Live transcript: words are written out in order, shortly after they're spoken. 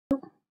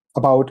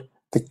about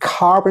the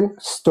carbon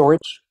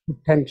storage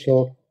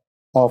potential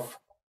of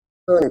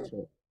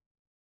furniture.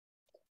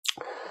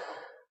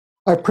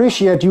 I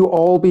appreciate you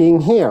all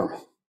being here.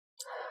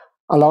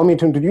 Allow me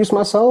to introduce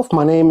myself.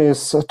 My name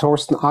is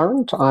Thorsten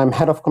Arndt. I'm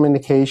Head of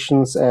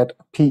Communications at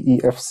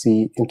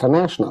PEFC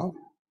International.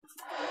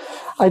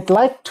 I'd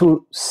like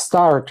to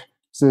start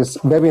this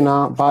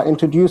webinar by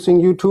introducing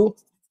you to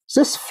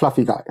this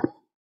fluffy guy.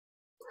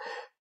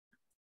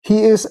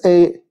 He is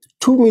a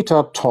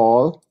 2-meter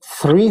tall,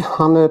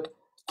 300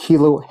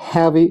 kilo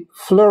heavy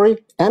furry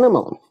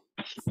animal.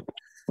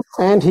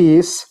 And he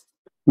is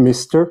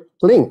Mr.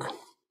 Link.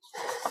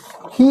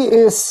 He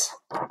is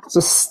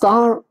the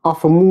star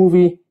of a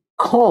movie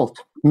called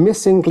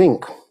Missing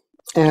Link.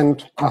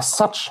 And as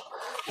such,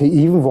 he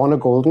even won a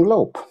Golden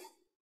Globe.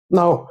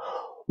 Now,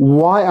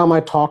 why am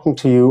I talking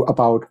to you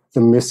about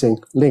the missing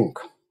link?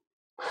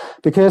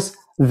 Because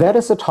that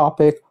is the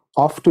topic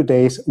of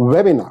today's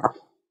webinar.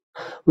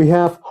 We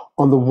have,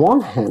 on the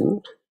one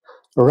hand,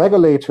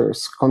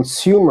 regulators,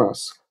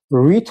 consumers,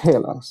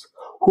 retailers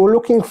who are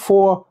looking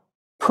for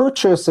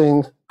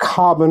purchasing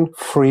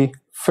carbon-free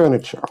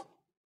furniture.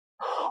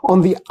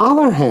 On the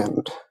other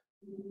hand,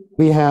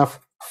 we have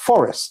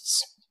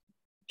forests,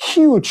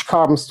 huge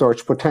carbon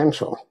storage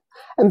potential,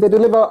 and they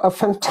deliver a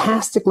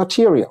fantastic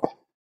material.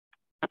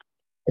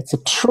 It's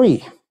a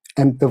tree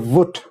and the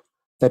wood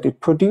that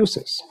it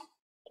produces.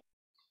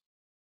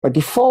 By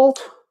default,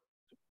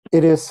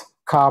 it is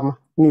carbon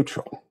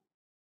neutral.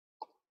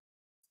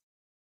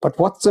 But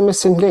what's the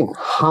missing link?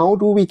 How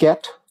do we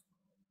get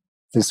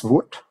this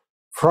wood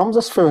from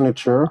this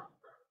furniture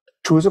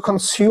to the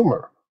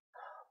consumer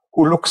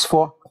who looks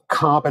for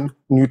carbon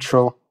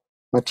neutral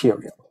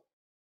material?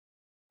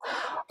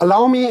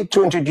 Allow me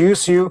to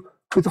introduce you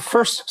to the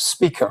first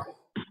speaker,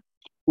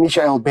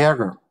 Michael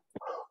Berger,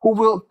 who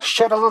will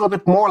shed a little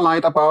bit more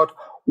light about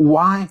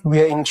why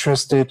we are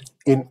interested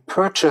in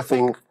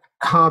purchasing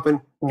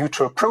carbon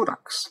neutral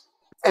products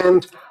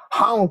and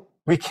how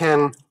we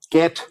can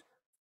get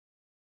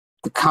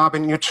the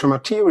carbon neutral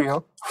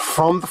material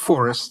from the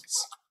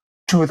forests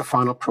to the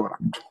final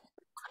product.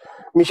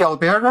 Michael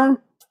Berger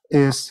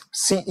is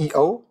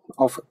CEO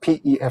of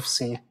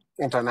PEFC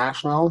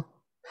International.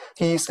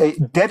 He's a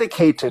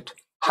dedicated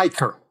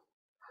hiker,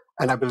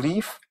 and I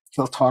believe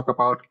he'll talk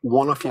about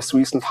one of his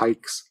recent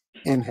hikes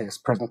in his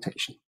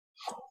presentation.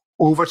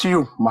 Over to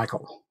you,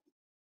 Michael.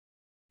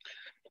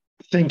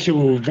 Thank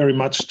you very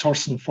much,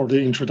 Thorsten, for the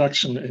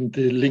introduction and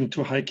the link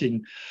to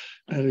hiking.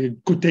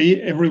 Good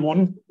day,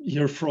 everyone,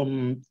 here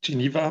from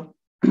Geneva.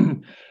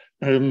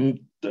 I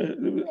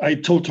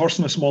told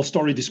Thorsten a small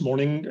story this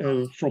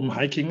morning from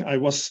hiking. I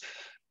was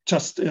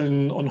just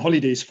on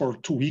holidays for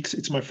 2 weeks.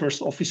 It's my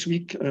first office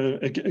week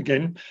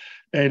again.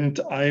 And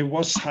I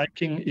was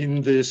hiking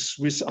in the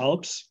Swiss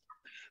Alps,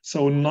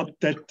 so not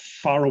that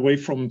far away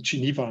from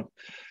Geneva.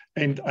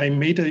 And I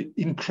made an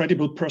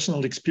incredible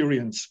personal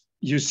experience.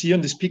 You see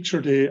on this picture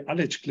the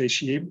Aletsch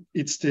Glacier.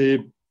 It's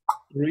the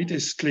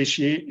greatest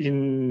glacier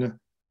in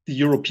the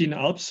European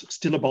Alps,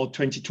 still about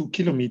 22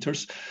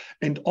 kilometers.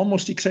 And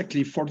almost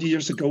exactly 40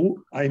 years ago,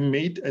 I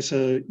made, as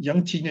a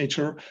young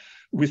teenager,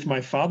 with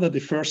my father, the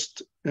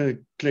first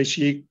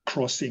glacier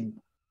crossing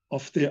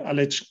of the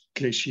Aletsch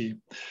Glacier.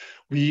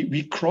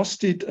 We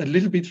crossed it a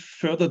little bit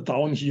further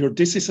down here.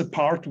 This is a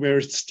part where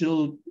it's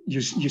still,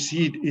 you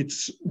see it,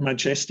 it's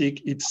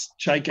majestic, it's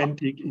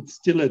gigantic, it's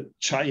still a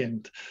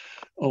giant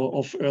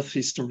of Earth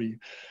history.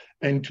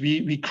 And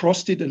we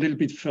crossed it a little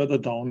bit further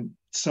down.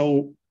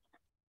 So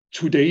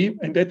today,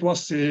 and that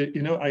was,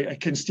 I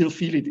can still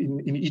feel it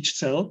in each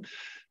cell,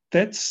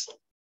 that's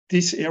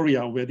this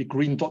area where the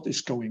green dot is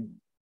going.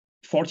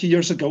 40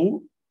 years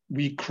ago,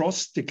 we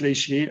crossed the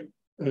glacier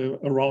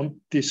around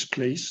this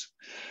place.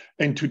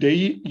 And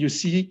today you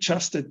see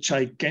just a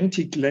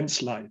gigantic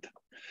landslide.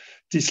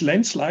 This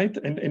landslide,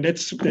 and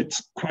that's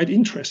quite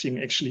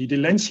interesting actually. The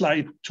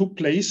landslide took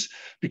place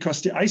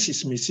because the ice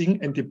is missing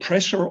and the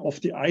pressure of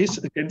the ice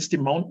against the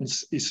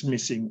mountains is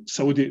missing.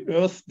 So the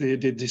earth,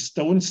 the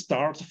stones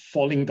start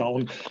falling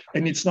down.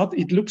 And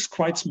it looks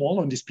quite small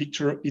on this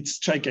picture, it's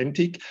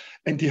gigantic.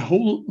 And the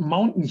whole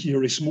mountain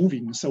here is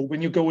moving. So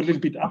when you go a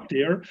little bit up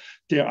there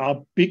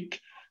are big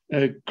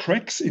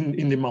cracks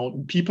in the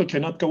mountain. People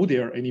cannot go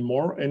there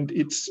anymore, and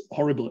it's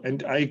horrible.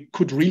 And I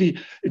could really,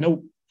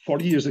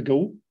 40 years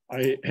ago,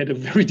 I had a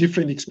very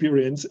different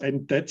experience,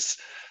 and that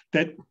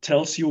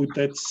tells you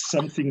that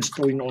something's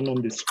going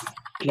on this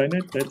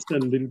planet. That's a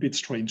little bit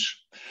strange.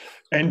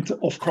 And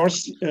of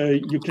course,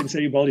 you can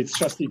say, well, it's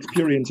just the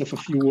experience of a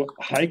few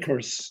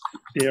hikers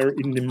there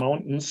in the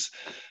mountains.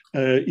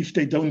 If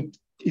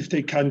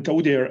they can't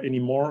go there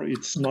anymore,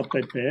 it's not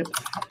that bad.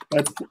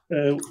 But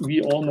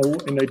we all know,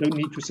 and I don't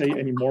need to say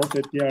anymore,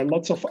 that there are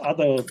lots of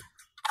other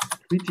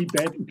pretty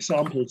bad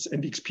examples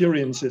and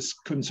experiences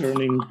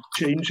concerning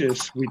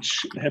changes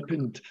which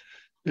happened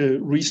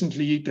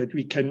recently that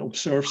we can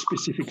observe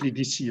specifically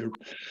this year.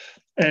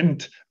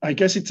 And I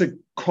guess it's a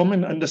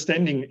common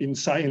understanding in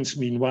science,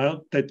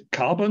 meanwhile, that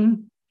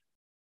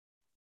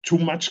too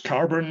much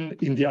carbon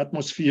in the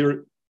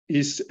atmosphere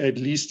is at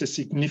least a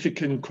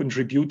significant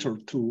contributor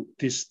to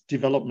this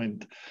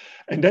development.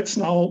 And that's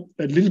now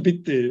a little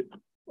bit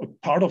a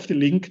part of the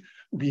link.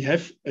 We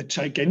have a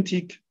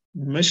gigantic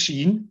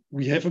machine.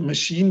 We have a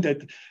machine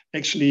that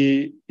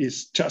actually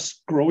is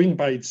just growing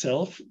by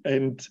itself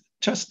and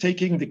just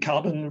taking the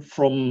carbon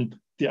from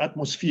the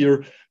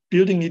atmosphere,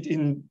 building it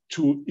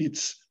into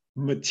its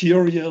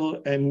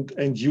material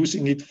and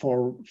using it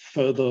for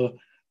further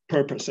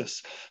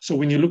purposes. So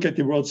when you look at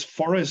the world's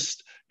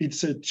forest,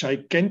 it's a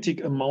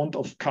gigantic amount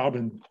of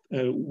carbon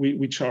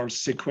which are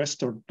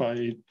sequestered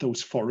by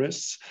those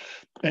forests.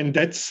 And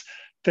that's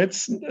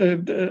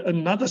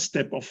another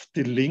step of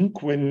the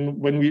link when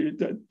we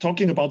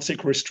talking about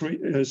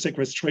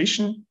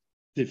sequestration.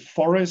 The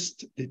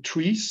forest, the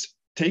trees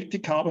take the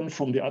carbon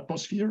from the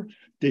atmosphere,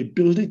 they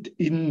build it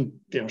in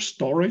their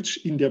storage,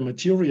 in their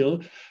material,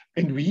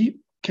 and we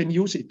can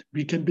use it.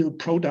 We can build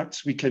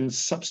products, we can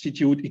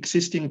substitute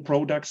existing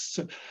products,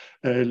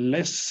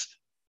 less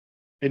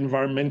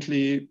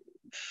environmentally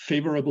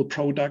favorable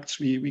products.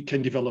 We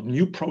can develop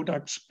new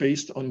products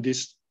based on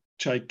this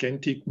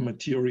gigantic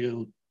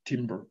material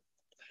timber.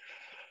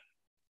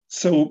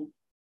 So,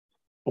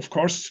 of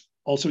course,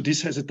 also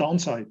this has a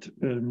downside.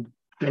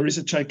 There is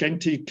a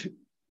gigantic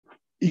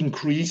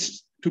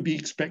increase to be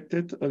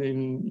expected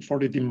for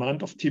the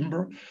demand of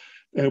timber.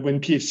 When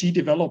PFC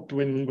developed,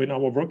 when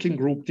our working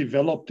group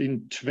developed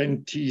in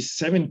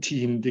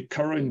 2017, the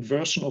current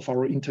version of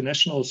our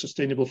international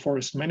sustainable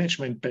forest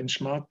management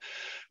benchmark,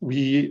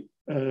 we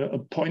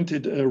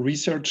appointed a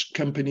research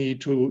company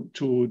to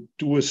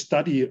do a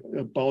study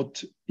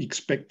about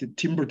expected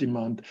timber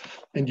demand.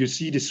 And you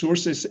see the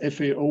sources,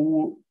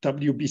 FAO,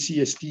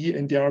 WBCSD,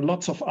 and there are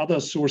lots of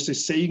other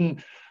sources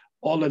saying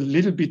all a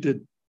little bit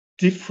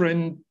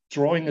different,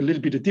 drawing a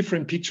little bit a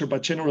different picture,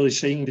 but generally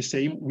saying the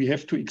same. We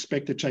have to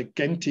expect a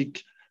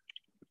gigantic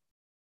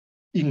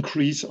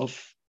increase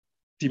of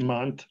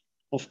demand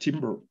of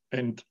timber,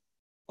 and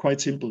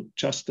quite simple,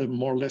 just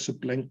more or less a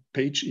blank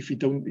page.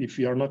 If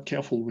we are not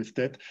careful with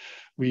that,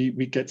 we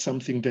get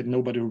something that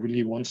nobody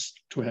really wants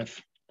to have.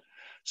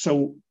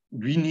 So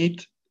we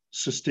need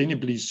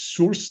sustainably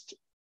sourced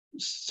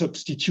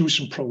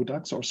substitution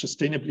products or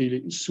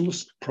sustainably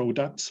sourced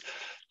products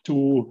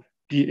to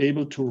be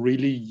able to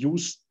really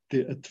use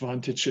the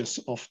advantages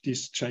of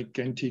this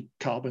gigantic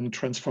carbon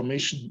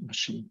transformation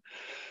machine.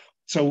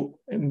 So,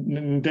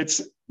 and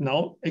that's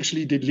now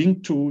actually the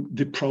link to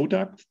the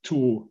product,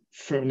 to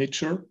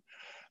furniture.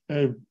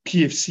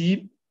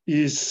 PFC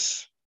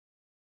is,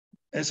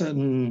 as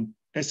a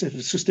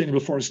sustainable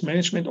forest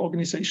management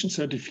organization,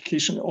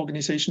 certification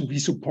organization, we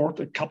support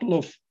a couple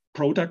of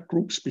product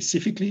groups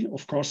specifically,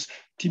 of course,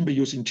 timber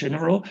use in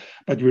general,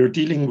 but we're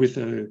dealing with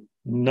a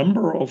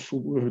number of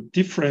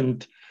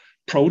different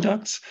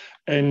products,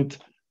 and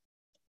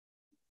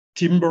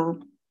timber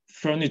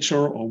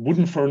furniture or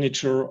wooden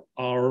furniture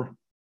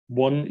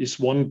is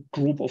one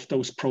group of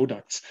those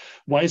products.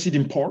 Why is it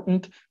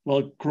important?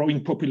 Well,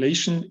 growing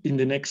population in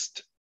the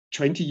next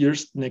 20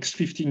 years, next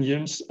 15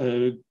 years,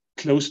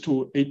 close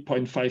to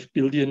 8.5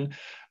 billion.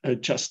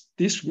 Just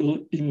this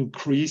will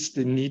increase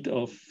the need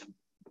of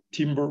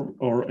timber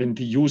and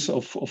the use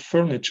of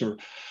furniture.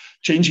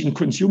 Changing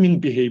consuming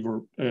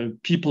behavior.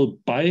 People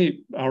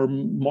are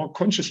more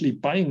consciously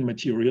buying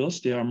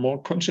materials. They are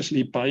more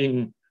consciously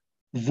buying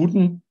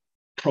wooden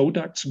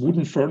products,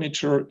 wooden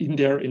furniture in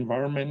their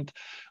environment.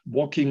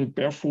 Walking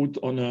barefoot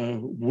on a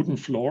wooden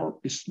floor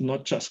is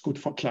not just good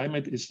for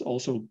climate, it's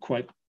also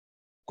quite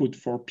good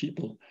for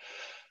people.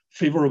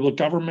 Favorable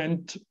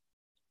government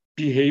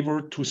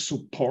behavior to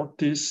support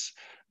this,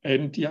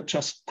 and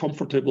just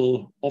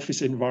comfortable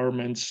office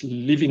environments,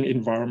 living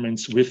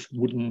environments with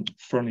wooden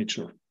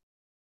furniture.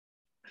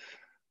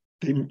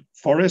 The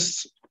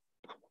forests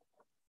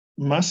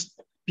must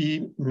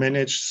be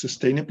managed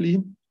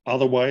sustainably.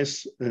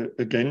 Otherwise,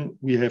 again,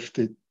 we have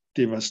the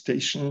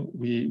devastation,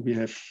 we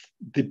have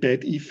the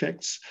bad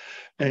effects,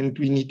 and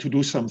we need to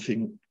do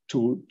something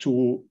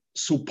to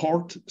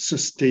support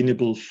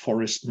sustainable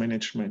forest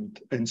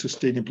management and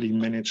sustainably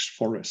managed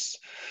forests.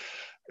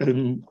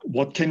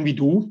 What can we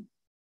do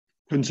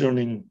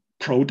concerning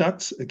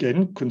products?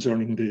 Again,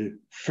 concerning the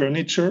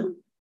furniture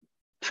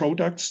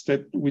products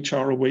which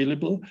are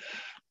available.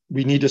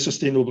 We need a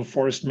sustainable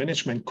forest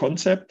management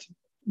concept.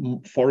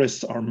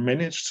 Forests are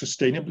managed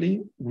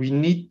sustainably. We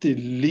need the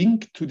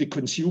link to the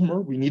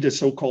consumer. We need a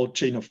so-called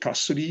chain of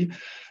custody.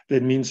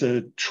 That means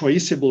a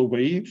traceable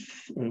way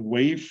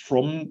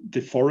from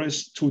the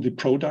forest to the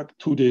product,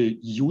 to the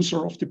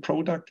user of the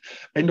product.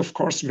 And of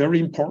course, very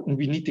important,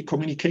 we need the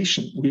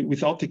communication.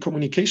 Without the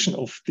communication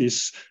of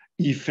these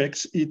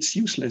effects, it's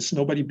useless.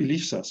 Nobody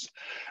believes us.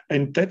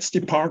 And that's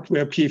the part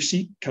where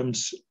PFC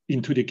comes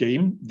into the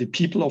game. The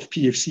people of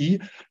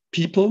PFC,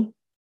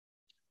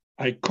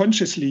 I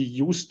consciously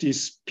use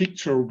this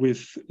picture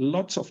with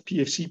lots of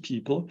PFC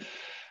people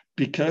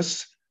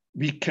because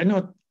we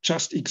cannot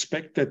just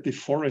expect that the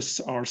forests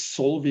are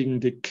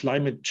solving the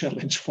climate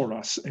challenge for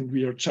us and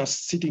we are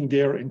just sitting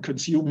there and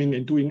consuming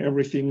and doing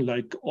everything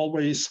like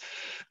always.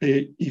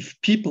 If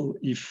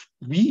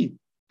we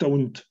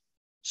don't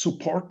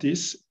support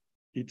this,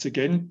 it's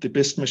again, the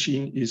best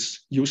machine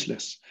is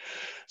useless.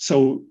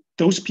 So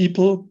those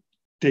people,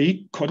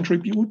 they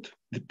contribute,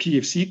 the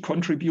PFC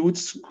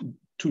contributes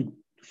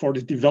for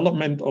the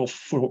development of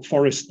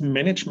forest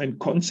management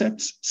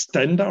concepts,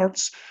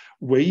 standards,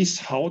 ways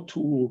how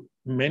to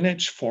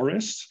manage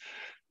forests.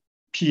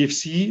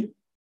 PFC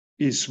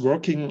is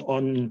working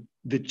on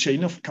the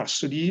chain of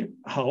custody,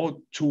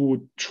 how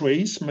to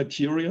trace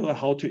material,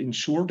 how to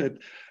ensure that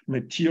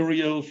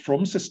material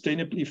from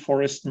sustainably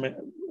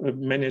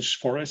managed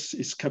forests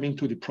is coming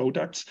to the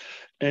products,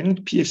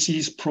 and PFC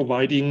is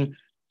providing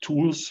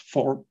tools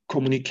for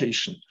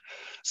communication.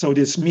 So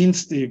this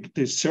means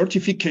the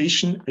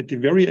certification at the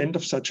very end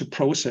of such a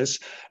process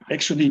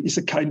actually is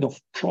a kind of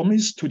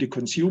promise to the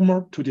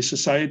consumer, to the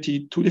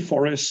society, to the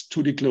forest,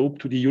 to the globe,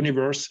 to the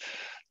universe,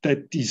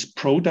 that these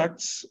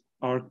products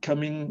are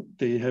coming,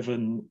 they have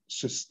a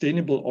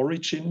sustainable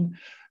origin,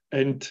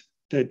 and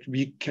that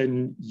we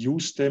can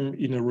use them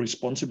in a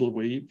responsible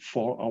way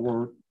for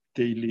our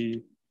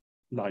daily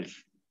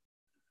life.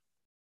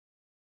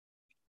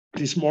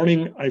 This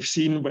morning, I've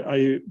seen,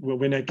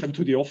 when I come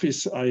to the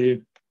office,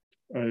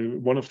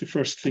 one of the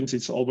first things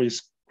is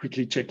always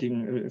quickly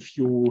checking a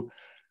few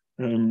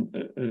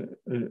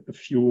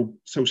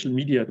social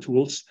media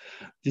tools.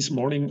 This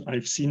morning,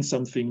 I've seen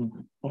something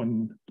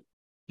on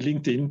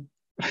LinkedIn.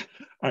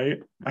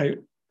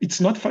 It's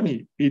not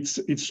funny.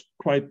 It's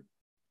quite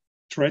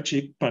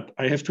tragic, but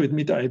I have to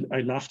admit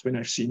I laughed when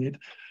I've seen it.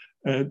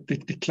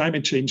 The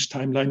climate change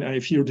timeline, I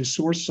have here the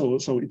source, so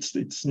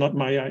it's not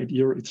my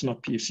idea, it's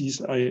not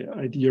PFC's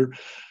idea.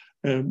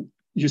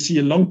 You see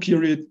a long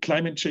period,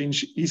 climate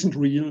change isn't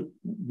real.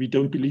 We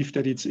don't believe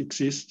that it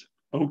exists.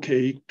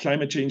 Okay,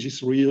 climate change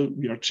is real.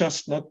 We are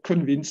just not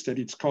convinced that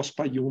it's caused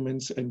by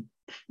humans and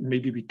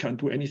maybe we can't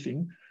do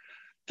anything.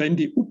 Then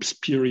the oops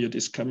period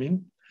is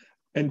coming.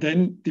 And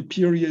then the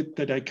period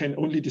that I can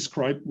only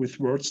describe with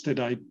words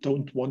that I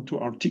don't want to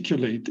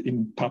articulate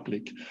in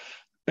public.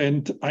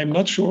 And I'm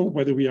not sure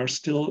whether we are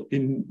still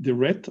in the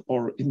red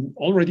or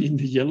already in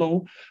the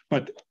yellow,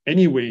 but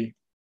anyway,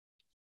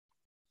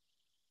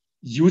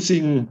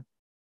 using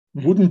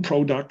wooden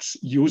products,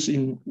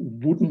 using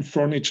wooden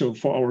furniture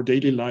for our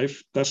daily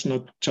life does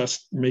not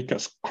just make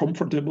us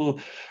comfortable,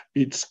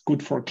 it's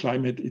good for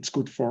climate, it's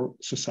good for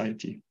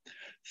society.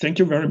 Thank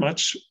you very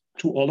much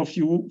to all of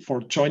you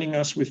for joining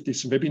us with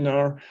this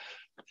webinar.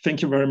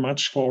 Thank you very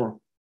much for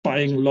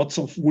buying lots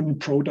of wooden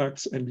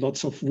products and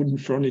lots of wooden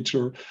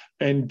furniture.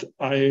 And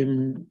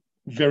I'm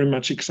very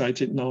much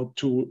excited now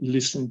to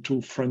listen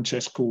to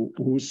Francesco,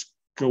 who's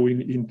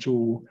going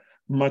into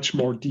much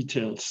more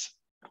details.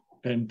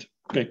 And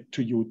back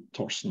to you,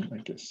 Thorsten, I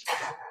guess.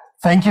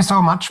 Thank you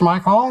so much,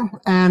 Michael.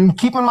 And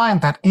keep in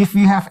mind that if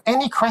you have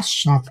any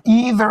questions,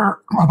 either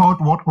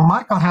about what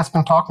Michael has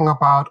been talking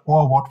about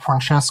or what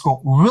Francesco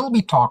will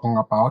be talking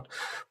about,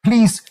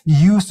 please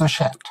use the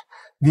chat.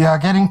 We are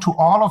getting to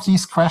all of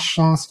these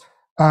questions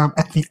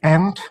at the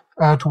end,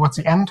 towards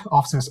the end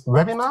of this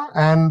webinar,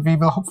 and we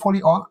will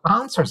hopefully all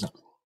answer them.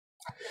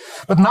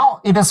 But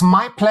now it is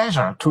my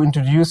pleasure to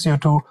introduce you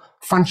to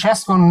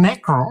Francesco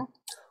Negro,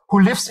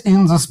 who lives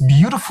in this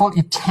beautiful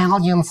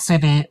Italian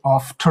city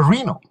of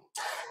Torino.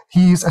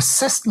 He is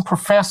assistant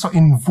professor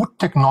in wood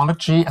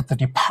technology at the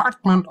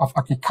Department of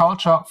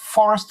Agriculture,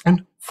 Forest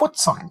and Food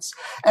Science.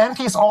 And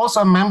he is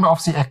also a member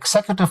of the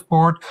executive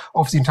board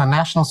of the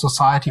International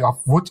Society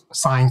of Wood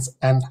Science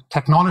and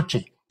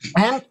Technology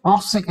and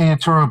of the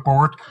editorial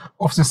board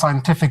of the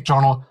scientific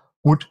journal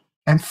Wood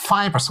and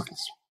Fiber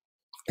Science.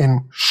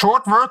 In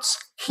short words,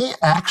 he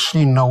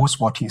actually knows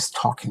what he's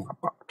talking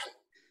about.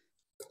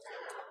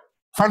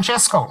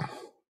 Francesco,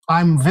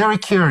 I'm very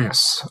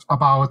curious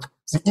about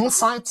the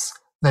insights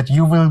that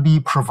you will be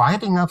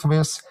providing us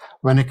with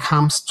when it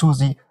comes to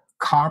the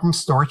carbon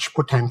storage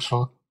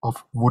potential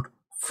of wood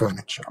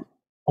furniture.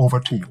 Over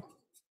to you.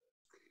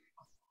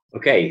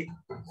 Okay,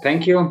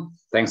 thank you.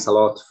 Thanks a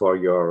lot for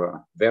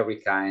your very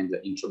kind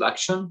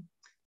introduction.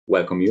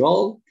 Welcome you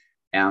all.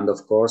 And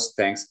of course,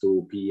 thanks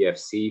to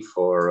PFC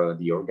for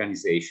the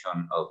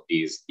organization of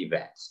this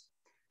event.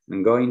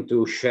 I'm going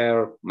to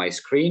share my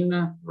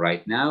screen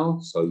right now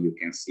so you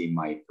can see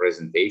my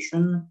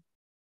presentation.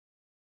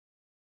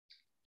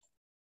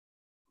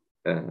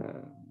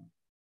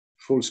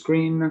 Full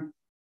screen.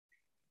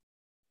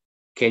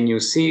 Can you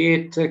see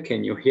it?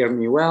 Can you hear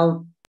me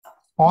well?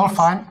 All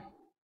fine.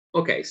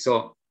 Okay,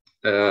 so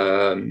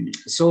during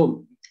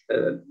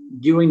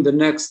the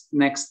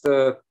next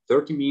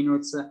 30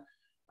 minutes,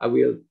 I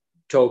will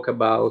talk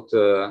about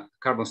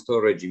carbon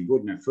storage in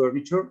wood and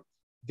furniture.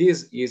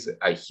 This is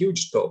a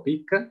huge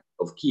topic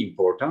of key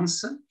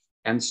importance,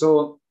 and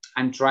so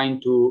I'm trying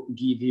to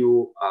give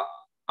you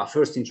a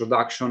first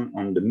introduction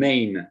on the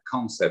main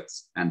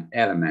concepts and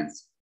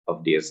elements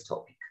of this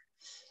topic.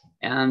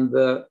 And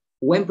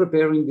when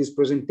preparing this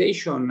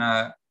presentation,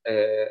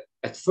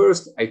 at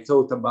first I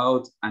thought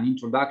about an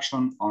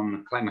introduction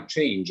on climate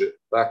change,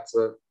 but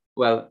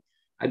well,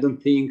 I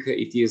don't think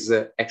it is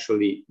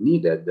actually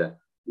needed.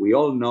 We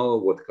all know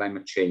what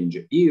climate change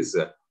is,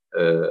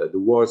 the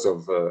words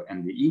of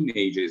and the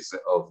images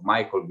of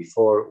Michael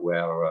before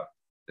were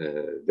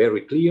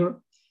very clear.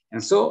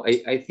 And so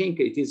I think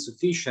it is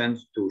sufficient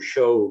to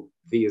show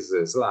this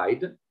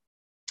slide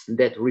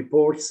that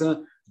reports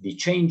the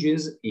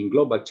changes in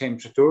global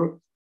temperature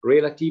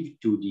relative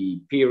to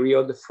the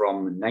period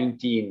from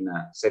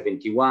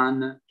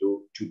 1971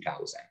 to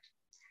 2000.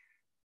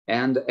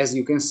 And as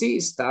you can see,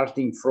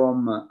 starting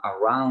from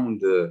around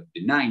the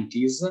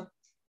 90s,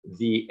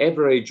 the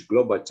average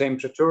global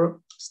temperature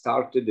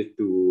started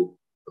to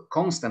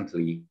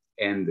constantly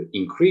and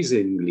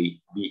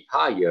increasingly be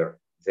higher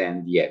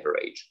than the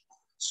average.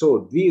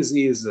 So this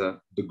is the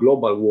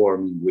global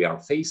warming we are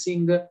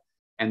facing,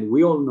 and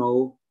we all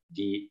know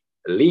the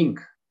link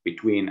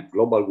between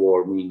global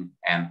warming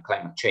and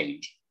climate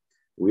change.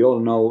 We all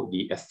know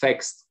the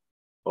effects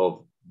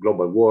of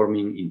global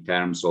warming in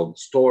terms of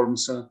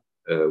storms,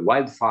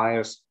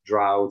 wildfires,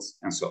 droughts,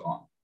 and so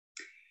on.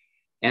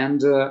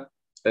 And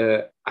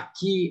a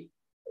key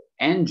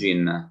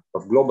engine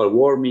of global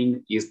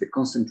warming is the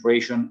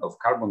concentration of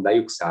carbon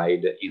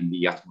dioxide in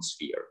the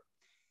atmosphere.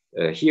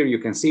 Here you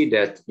can see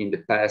that in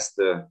the past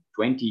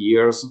 20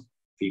 years,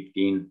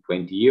 15,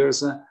 20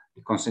 years,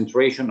 the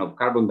concentration of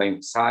carbon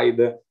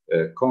dioxide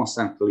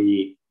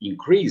constantly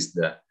increased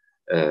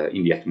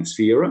in the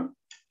atmosphere.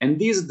 And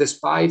this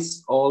despite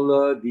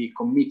all the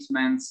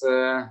commitments,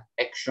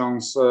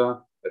 actions,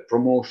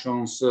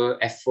 promotions,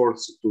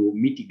 efforts to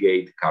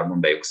mitigate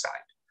carbon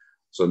dioxide.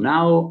 So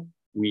now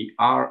we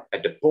are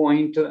at the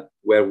point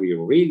where we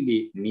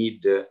really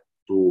need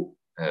to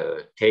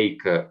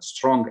take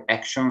strong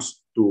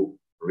actions to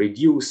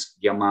reduce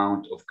the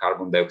amount of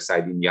carbon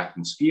dioxide in the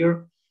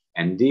atmosphere.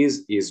 And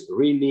this is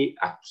really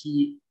a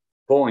key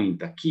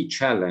point, a key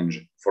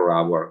challenge for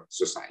our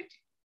society.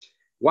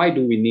 Why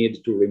do we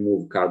need to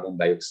remove carbon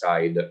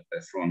dioxide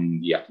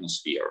from the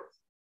atmosphere?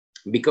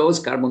 Because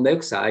carbon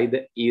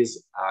dioxide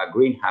is a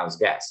greenhouse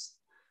gas.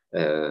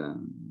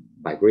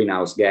 By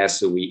greenhouse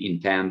gas, we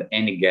intend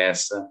any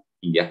gas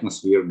in the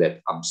atmosphere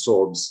that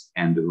absorbs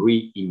and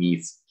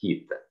re-emits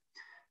heat.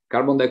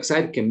 Carbon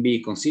dioxide can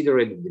be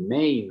considered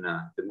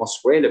the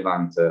most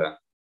relevant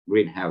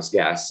greenhouse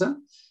gas,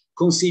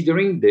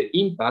 considering the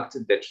impact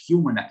that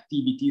human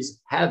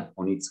activities have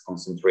on its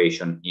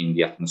concentration in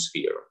the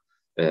atmosphere.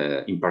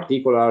 In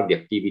particular,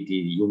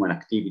 human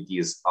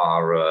activities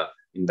are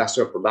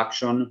industrial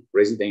production,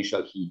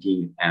 residential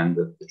heating, and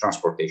the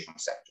transportation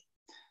sector.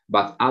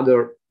 But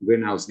other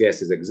greenhouse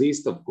gases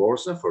exist, of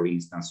course, for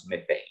instance,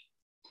 methane.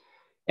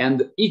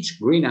 And each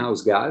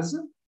greenhouse gas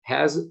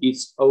has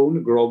its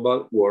own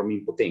global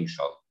warming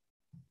potential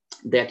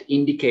that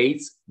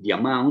indicates the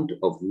amount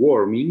of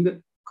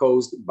warming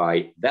caused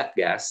by that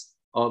gas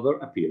over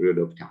a period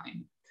of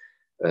time.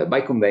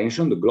 By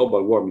convention, the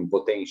global warming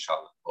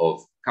potential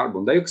of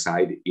carbon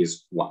dioxide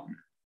is 1.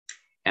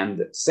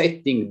 And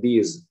setting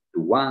this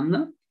to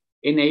 1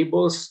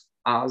 enables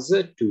us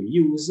to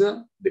use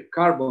the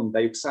carbon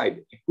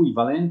dioxide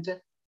equivalent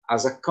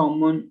as a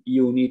common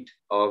unit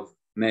of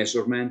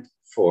measurement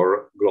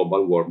for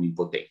global warming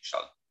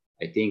potential.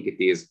 I think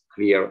it is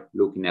clear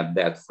looking at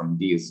that from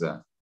this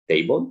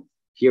table.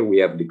 Here we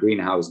have the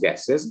greenhouse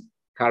gases.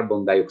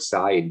 Carbon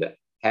dioxide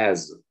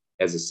has,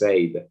 as I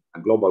said, a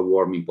global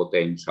warming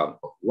potential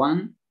of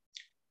 1.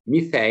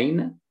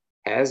 Methane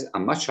has a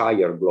much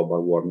higher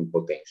global warming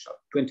potential,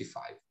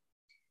 25.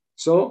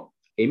 So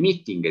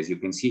emitting, as you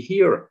can see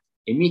here,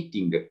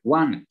 emitting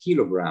 1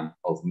 kilogram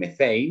of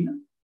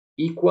methane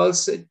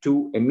equals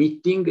to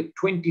emitting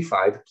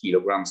 25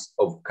 kilograms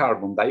of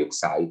carbon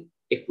dioxide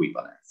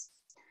equivalents.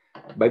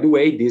 By the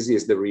way, this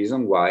is the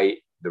reason why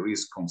there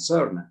is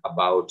concern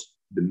about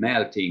the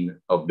melting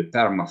of the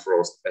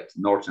permafrost at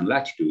northern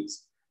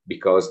latitudes,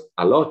 because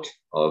a lot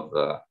of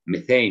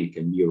methane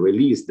can be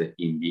released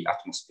in the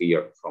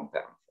atmosphere from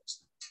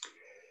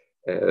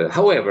permafrost.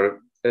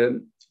 However,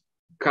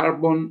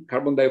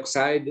 carbon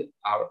dioxide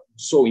are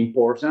so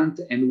important,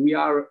 and we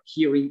are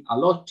hearing a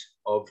lot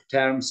of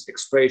terms,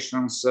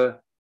 expressions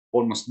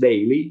almost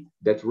daily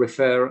that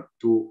refer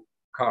to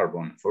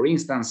carbon. For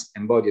instance,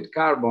 embodied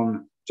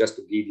carbon, just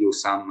to give you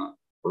some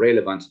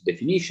relevant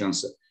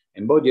definitions,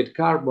 embodied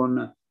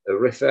carbon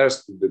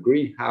refers to the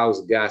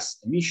greenhouse gas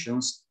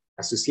emissions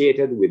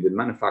associated with the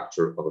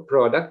manufacture of a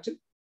product.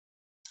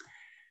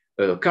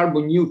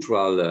 Carbon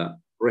neutral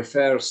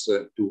refers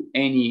to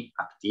any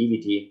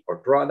activity or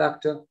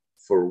product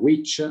for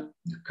which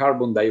the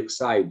carbon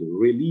dioxide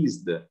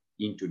released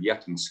into the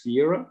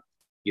atmosphere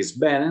is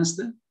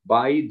balanced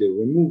by the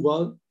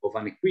removal of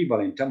an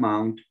equivalent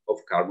amount of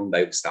carbon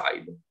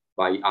dioxide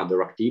by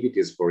other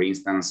activities, for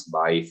instance,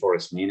 by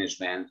forest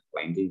management,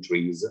 planting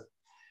trees.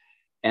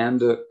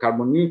 And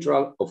carbon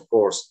neutral, of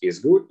course, is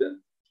good.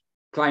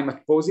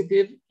 Climate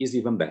positive is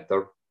even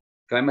better.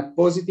 Climate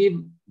positive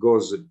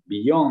goes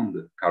beyond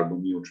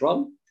carbon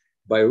neutral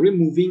by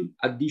removing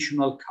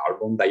additional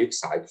carbon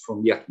dioxide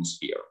from the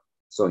atmosphere.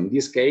 So in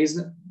this case,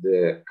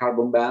 the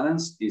carbon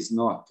balance is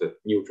not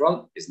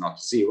neutral, is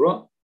not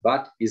 0,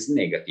 but is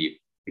negative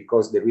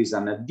because there is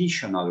an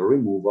additional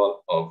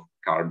removal of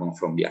carbon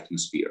from the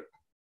atmosphere.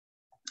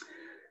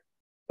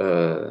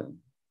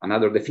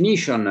 Another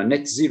definition,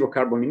 net zero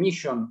carbon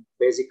emission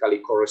basically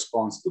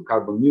corresponds to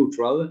carbon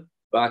neutral,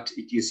 but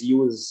it is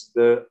used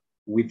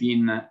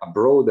within a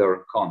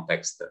broader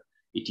context.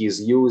 It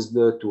is used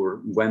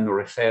when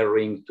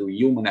referring to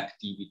human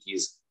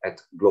activities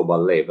at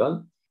global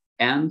level.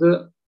 And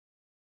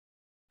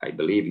I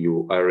believe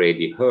you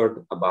already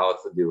heard about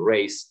the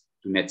race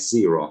to net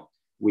zero,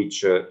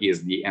 which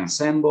is the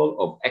ensemble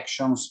of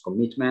actions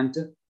commitment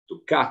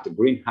to cut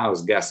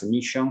greenhouse gas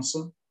emissions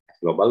at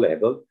global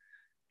level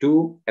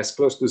to as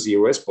close to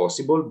zero as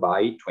possible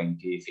by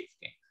 2050.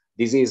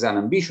 This is an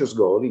ambitious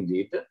goal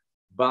indeed,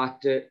 but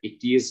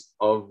it is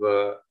of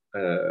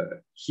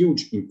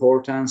huge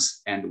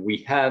importance, and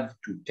we have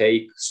to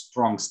take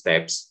strong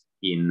steps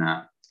in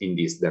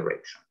this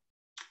direction.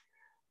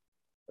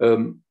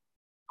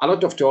 A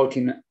lot of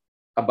talking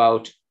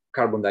about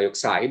carbon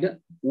dioxide,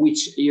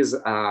 which is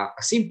a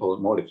simple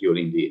molecule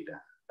indeed,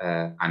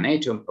 an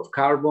atom of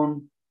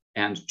carbon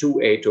and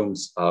 2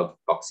 atoms of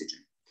oxygen.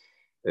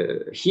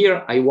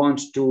 Here I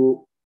want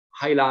to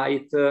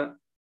highlight,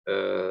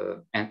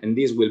 and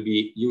this will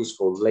be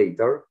useful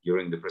later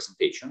during the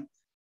presentation.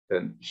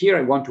 Here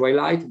I want to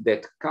highlight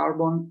that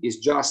carbon is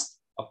just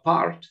a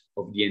part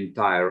of the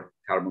entire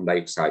carbon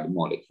dioxide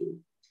molecule.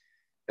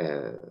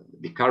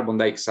 The carbon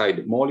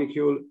dioxide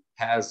molecule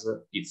has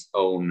its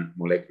own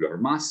molecular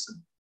mass,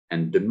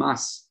 and the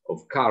mass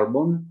of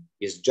carbon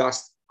is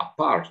just a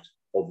part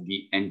of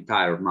the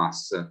entire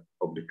mass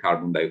of the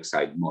carbon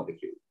dioxide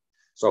molecule.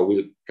 So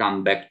we'll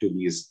come back to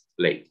this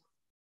later.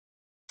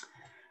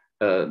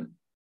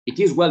 It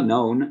is well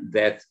known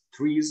that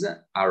trees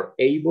are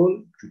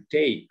able to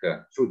take,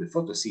 through the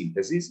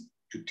photosynthesis,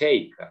 to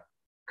take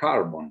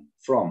carbon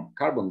from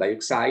carbon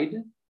dioxide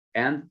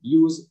and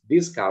use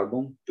this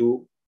carbon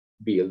to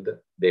build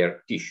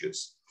their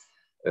tissues.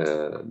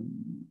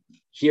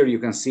 Here you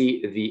can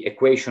see the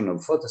equation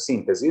of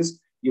photosynthesis.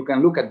 You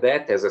can look at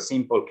that as a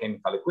simple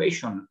chemical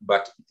equation,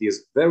 but it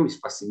is very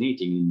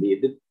fascinating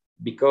indeed,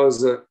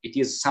 because it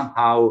is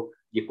somehow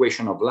the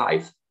equation of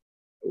life.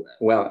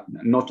 Well,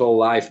 not all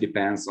life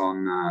depends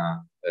on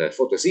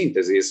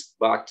photosynthesis,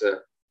 but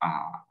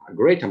a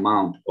great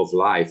amount of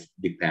life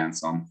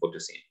depends on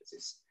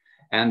photosynthesis.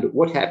 And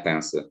what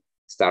happens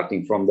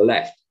starting from the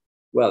left?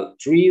 Well,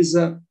 trees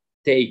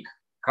take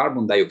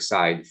carbon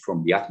dioxide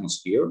from the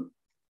atmosphere.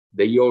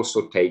 They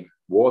also take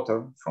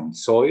water from the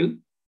soil.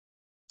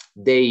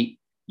 They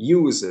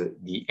use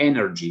the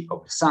energy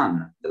of the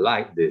sun, the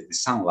light, the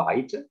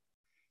sunlight,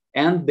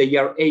 and they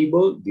are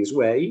able this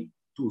way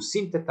to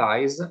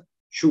synthesize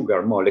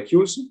sugar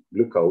molecules,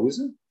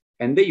 glucose,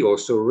 and they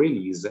also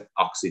release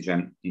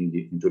oxygen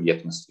into the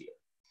atmosphere.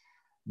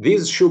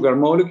 These sugar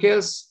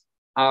molecules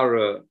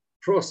are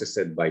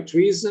processed by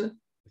trees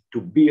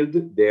to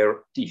build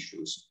their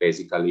tissues,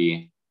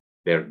 basically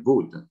their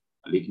wood,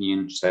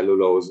 lignin,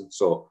 cellulose.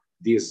 So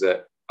these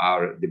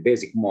are the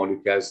basic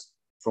molecules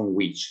from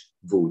which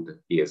wood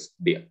is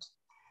built.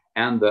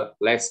 And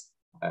let's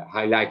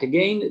highlight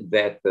again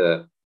that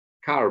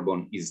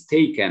carbon is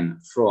taken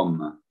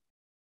from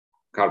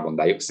carbon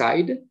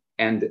dioxide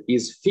and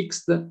is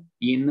fixed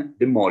in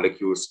the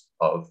molecules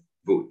of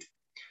wood.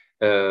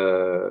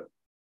 A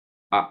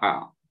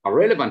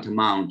relevant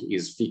amount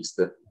is fixed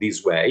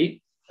this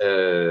way.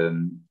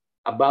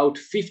 About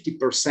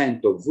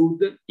 50% of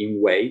wood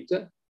in weight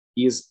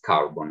is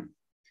carbon.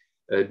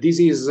 This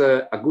is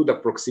a good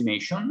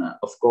approximation.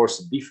 Of course,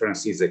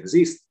 differences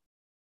exist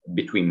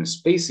between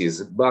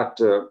species, but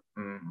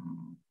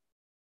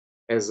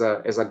as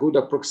a good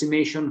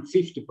approximation,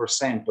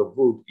 50% of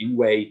wood in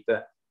weight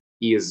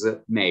is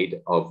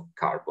made of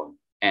carbon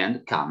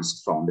and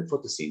comes from the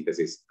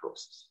photosynthesis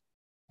process.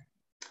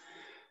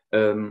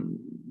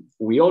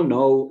 We all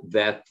know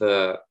that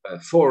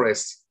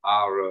forests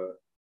are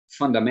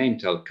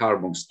fundamental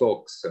carbon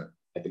stocks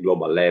at the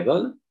global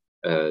level.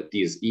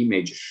 This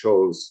image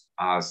shows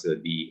us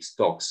the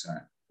stocks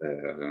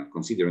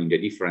considering the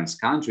different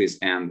countries,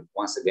 and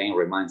once again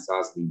reminds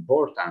us the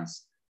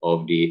importance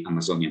of the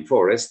Amazonian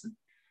forest.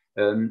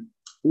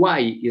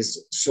 Why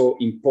is so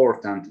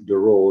important the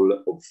role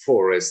of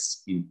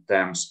forests in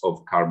terms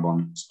of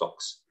carbon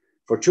stocks?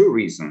 For two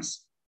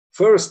reasons.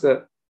 First,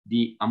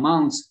 the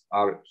amounts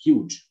are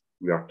huge.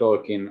 We are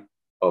talking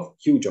of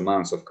huge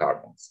amounts of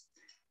carbons.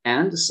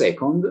 And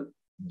second,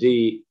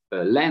 the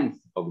length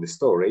of the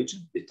storage,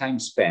 the time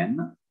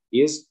span,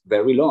 is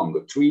very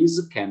long.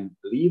 Trees can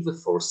live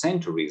for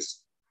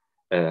centuries.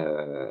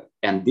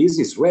 And this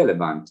is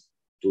relevant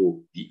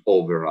to the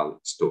overall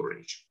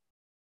storage.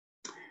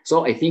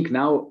 So I think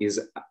now is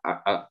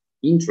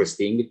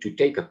interesting to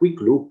take a quick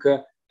look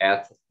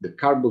at the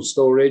carbon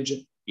storage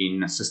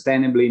in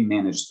sustainably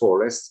managed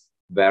forests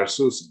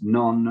versus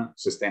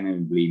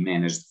non-sustainably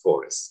managed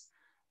forests.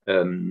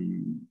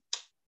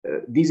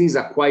 This is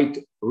a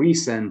quite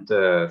recent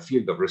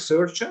field of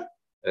research.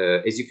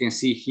 As you can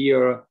see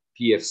here,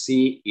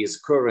 PFC is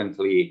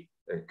currently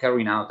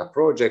carrying out a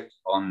project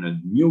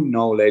on new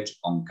knowledge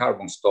on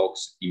carbon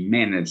stocks in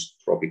managed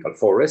tropical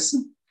forests.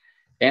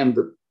 And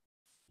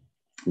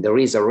there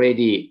is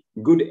already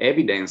good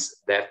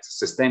evidence that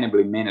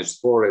sustainably managed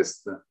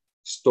forests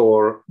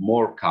store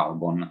more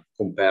carbon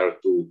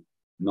compared to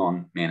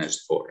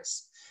non-managed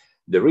forests.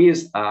 There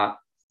is a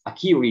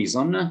key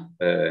reason,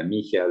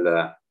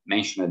 Michael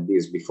mentioned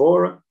this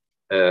before,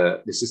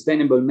 the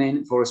sustainable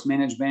forest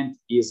management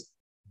is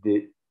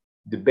the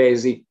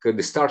basic,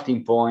 the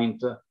starting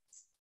point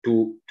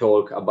to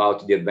talk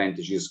about the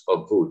advantages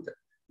of wood.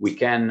 We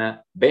can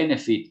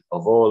benefit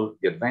of all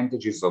the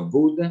advantages of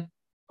wood,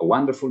 a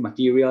wonderful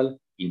material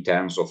in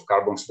terms of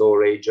carbon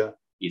storage,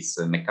 its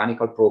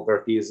mechanical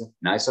properties,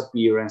 nice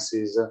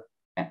appearances,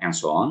 and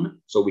so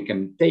on. So we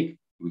can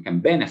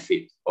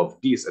benefit of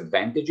these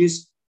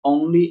advantages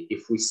only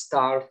if we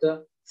start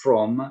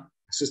from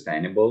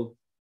sustainable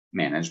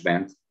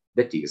management.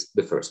 That is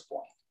the first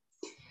point.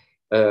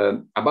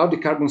 About the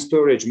carbon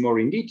storage more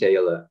in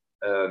detail,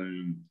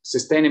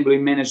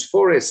 sustainably managed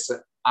forests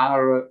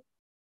are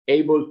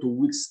able to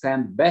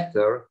withstand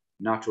better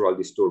natural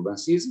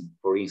disturbances,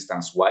 for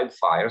instance,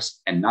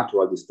 wildfires, and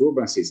natural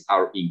disturbances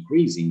are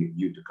increasing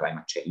due to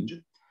climate change.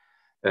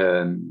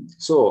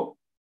 So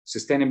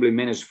sustainably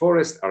managed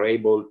forests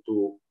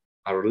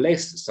are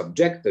less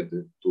subjected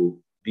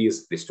to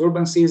these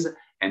disturbances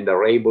and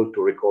are able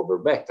to recover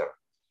better.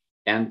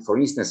 And for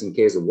instance, in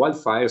case of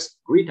wildfires,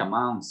 great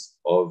amounts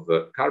of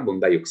carbon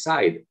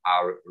dioxide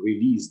are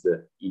released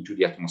into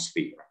the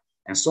atmosphere.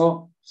 And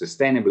so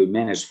sustainably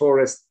managed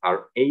forests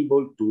are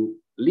able to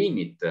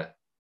limit,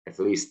 at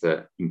least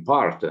in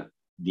part,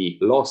 the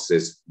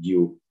losses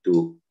due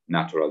to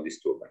natural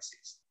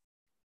disturbances.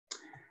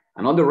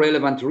 Another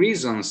relevant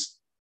reasons,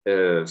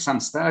 some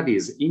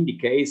studies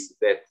indicate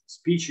that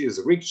species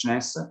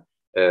richness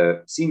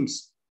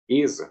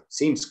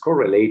seems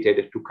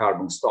correlated to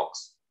carbon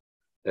stocks.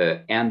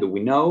 And we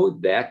know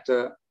that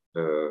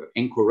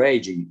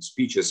encouraging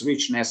species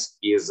richness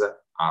is a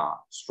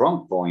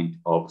strong point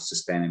of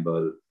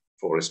sustainable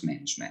forest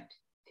management.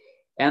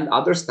 And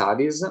other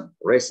studies,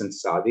 recent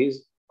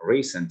studies,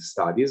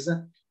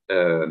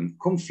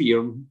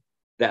 confirm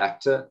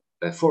that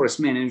forest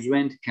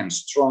management can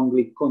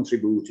strongly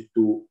contribute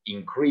to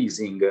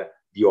increasing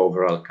the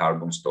overall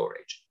carbon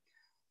storage.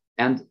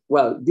 And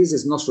well, this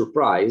is no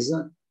surprise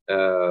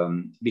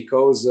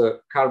because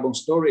carbon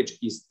storage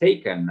is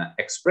taken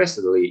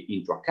expressly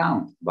into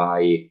account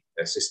by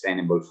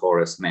sustainable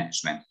forest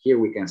management. Here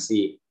we can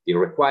see the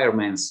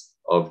requirements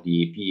of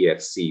the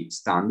PEFC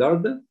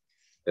standard.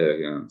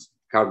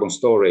 Carbon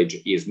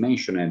storage is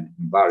mentioned in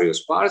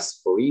various parts.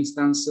 For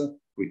instance,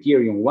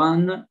 criterion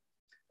 1,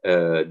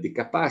 the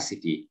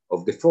capacity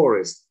of the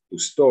forest to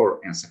store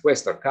and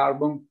sequester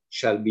carbon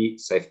shall be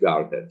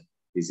safeguarded.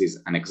 This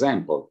is an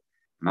example.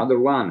 Another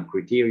one,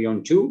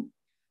 criterion 2,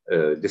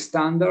 the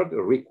standard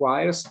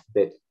requires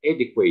that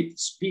adequate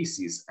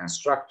species and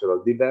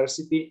structural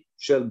diversity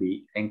shall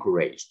be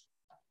encouraged.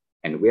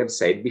 And we have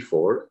said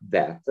before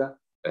that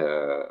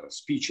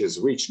species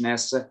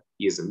richness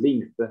is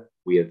linked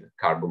with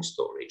carbon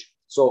storage.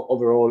 So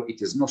overall,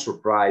 it is no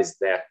surprise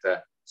that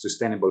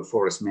sustainable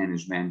forest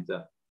management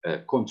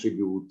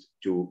contribute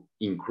to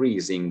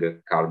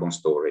increasing carbon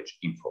storage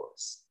in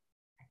forests.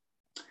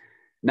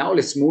 Now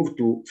let's move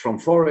from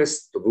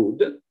forest to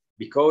wood,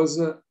 because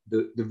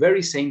the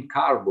very same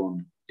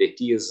carbon that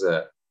is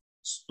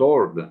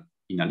stored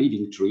in a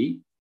living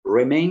tree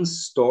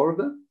remains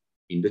stored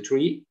in the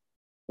tree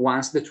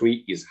once the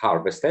tree is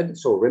harvested,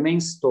 so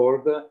remains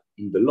stored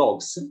in the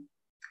logs.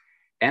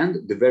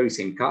 And the very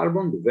same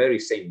carbon, the very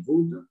same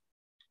wood,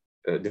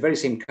 the very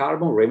same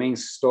carbon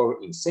remains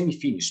stored in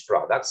semi-finished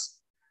products.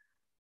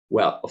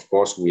 Well, of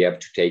course, we have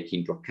to take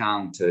into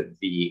account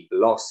the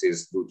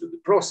losses due to the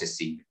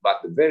processing,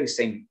 but the very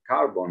same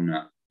carbon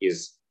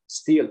is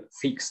still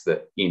fixed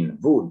in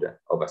wood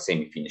of a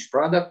semi-finished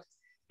product,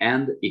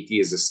 and it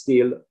is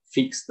still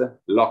fixed,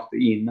 locked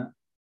in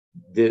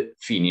the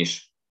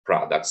finished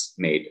products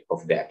made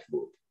of that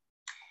wood.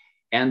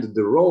 And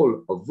the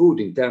role of wood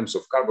in terms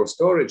of carbon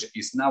storage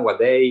is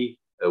nowadays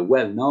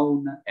well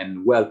known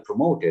and well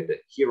promoted.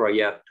 Here I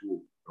have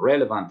two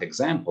relevant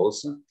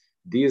examples.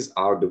 These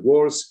are the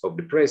words of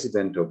the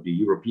President of the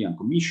European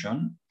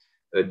Commission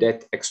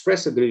that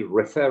expressly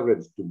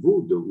referred to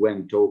wood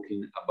when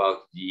talking about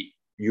the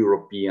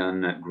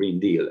European Green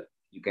Deal.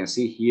 You can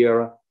see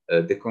here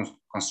the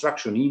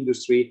construction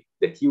industry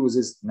that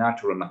uses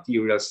natural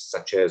materials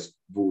such as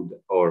wood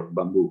or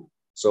bamboo.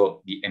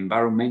 So the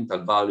environmental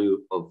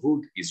value of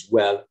wood is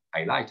well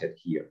highlighted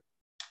here.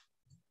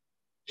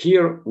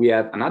 Here we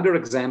have another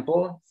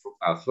example,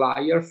 a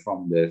flyer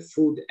from the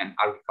Food and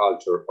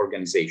Agriculture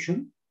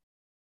Organization.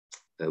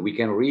 We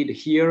can read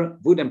here,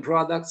 wooden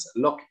products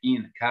lock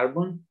in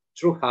carbon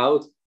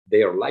throughout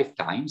their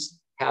lifetimes,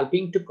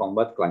 helping to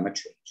combat climate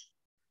change.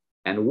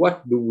 And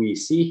what do we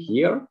see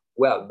here?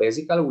 Well,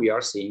 basically we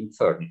are seeing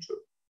furniture.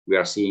 We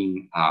are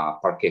seeing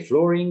parquet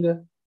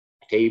flooring,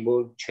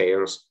 table,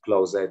 chairs,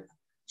 closet.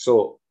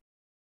 So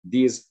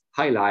this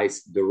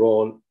highlights the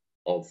role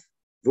of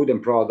wooden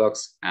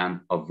products and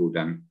of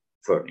wooden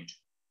furniture.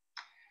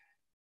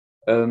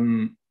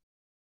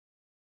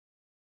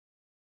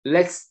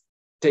 Let's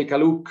take a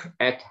look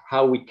at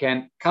how we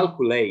can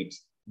calculate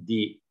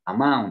the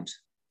amount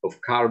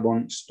of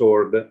carbon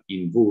stored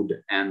in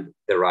wood and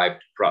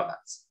derived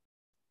products.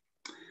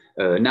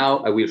 Now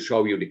I will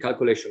show you the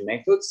calculation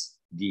methods.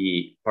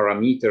 The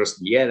parameters,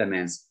 the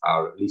elements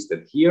are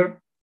listed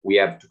here. We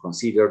have to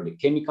consider the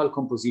chemical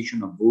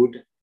composition of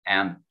wood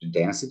and the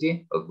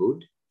density of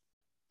wood.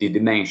 The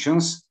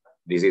dimensions,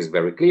 this is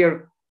very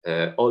clear.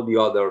 All the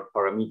other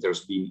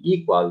parameters being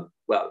equal,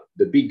 well,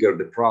 the bigger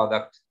the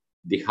product,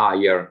 the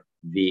higher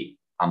the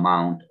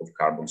amount of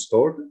carbon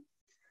stored.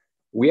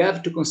 We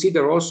have to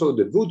consider also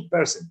the wood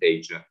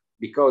percentage,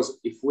 because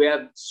if we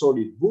have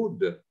solid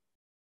wood,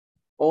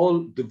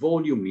 all the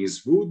volume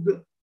is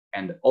wood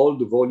and all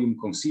the volume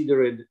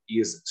considered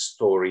is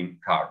storing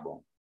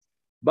carbon.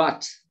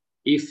 But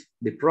if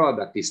the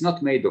product is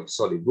not made of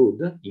solid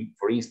wood,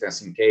 for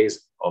instance, in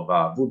case of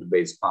a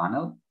wood-based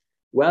panel,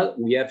 well,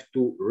 we have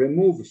to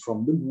remove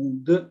from the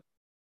wood,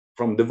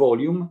 from the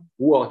volume,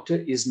 what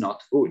is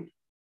not wood.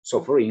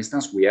 So for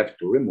instance, we have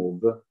to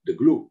remove the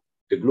glue.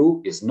 The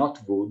glue is not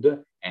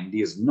wood and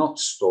is not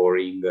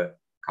storing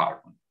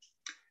carbon.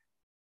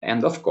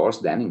 And of course,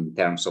 then in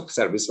terms of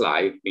service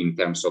life, in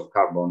terms of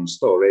carbon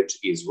storage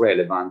is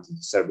relevant,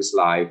 service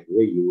life,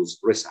 reuse,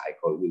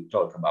 recycle, we'll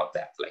talk about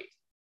that later.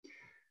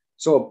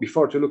 So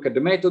before to look at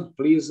the method,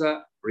 please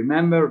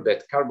remember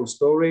that carbon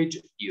storage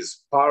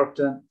is part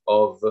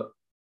of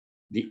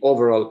the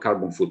overall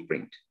carbon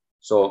footprint.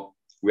 So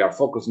we are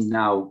focusing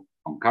now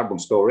on carbon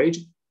storage,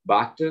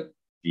 but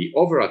the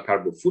overall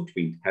carbon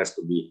footprint has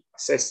to be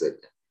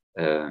assessed.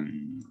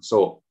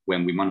 So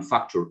when we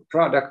manufacture a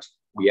product,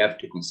 we have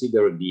to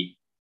consider the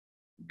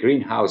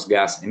greenhouse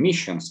gas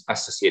emissions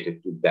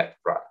associated to that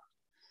product.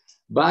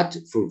 But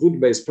for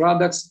wood-based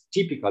products,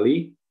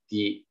 typically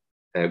the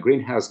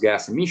greenhouse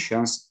gas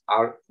emissions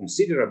are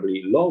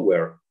considerably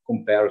lower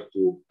compared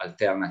to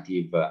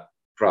alternative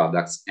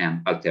products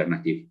and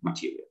alternative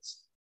materials.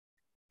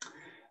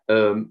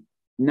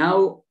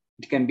 Now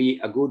it can be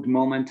a good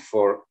moment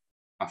for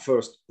a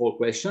first poll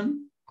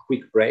question, a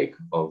quick break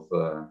of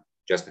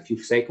just a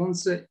few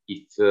seconds.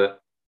 If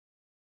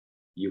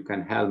you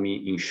can help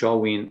me in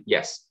showing,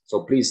 yes.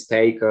 So please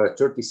take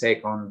 30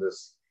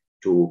 seconds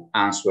to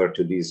answer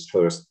to this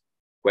first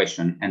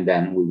question, and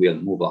then we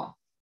will move on.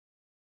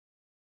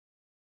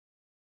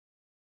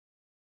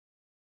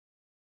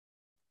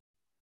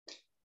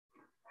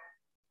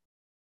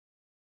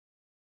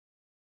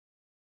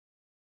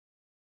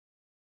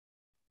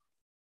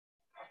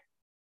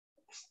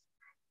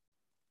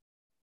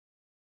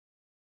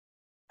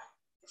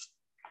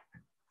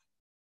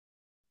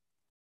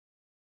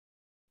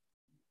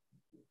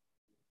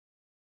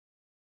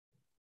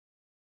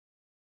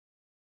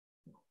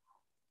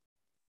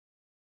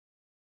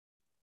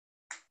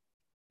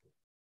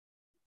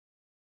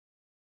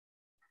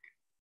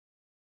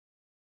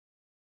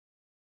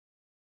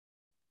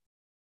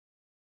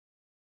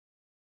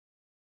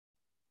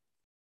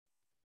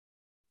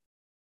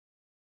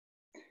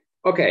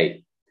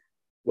 Okay,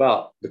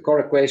 well, the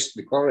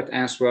correct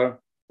answer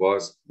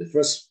was the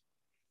first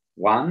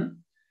one.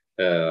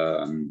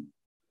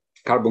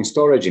 Carbon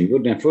storage in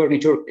wood and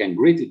furniture can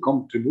greatly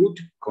contribute,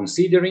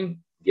 considering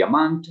the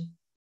amount,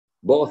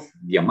 both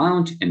the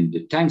amount and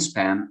the time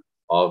span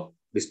of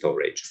the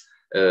storage.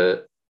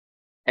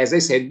 As I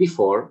said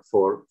before,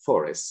 for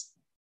forests,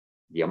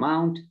 the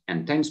amount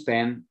and time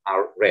span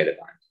are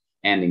relevant.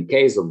 And in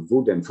case of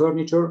wood and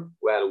furniture,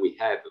 well, we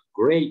have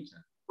great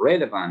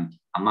relevant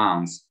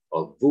amounts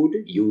of wood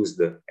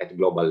used at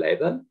global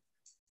level,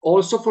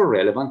 also for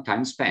relevant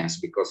time spans,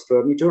 because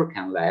furniture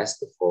can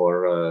last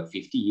for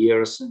 50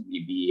 years,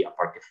 maybe a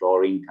parquet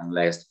flooring can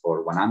last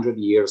for 100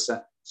 years.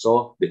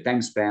 So the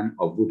time span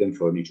of wooden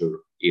furniture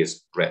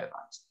is relevant.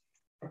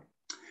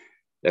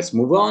 Let's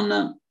move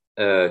on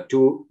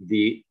to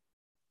the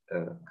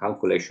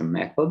calculation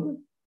method.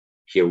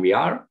 Here we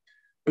are.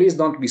 Please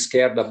don't be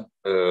scared of,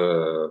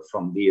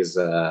 from this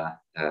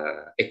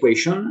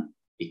equation.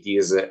 It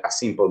is a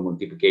simple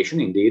multiplication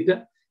indeed,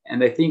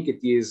 and I think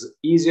it is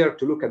easier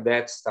to look at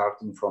that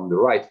starting from the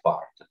right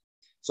part.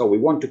 So we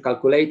want to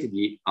calculate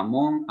the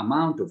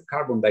amount of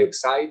carbon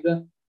dioxide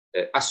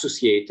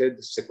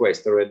associated,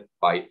 sequestered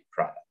by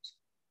product.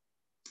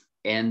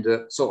 And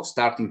so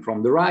starting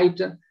from the right,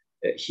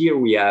 here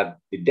we have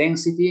the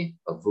density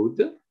of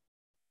wood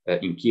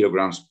in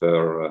kilograms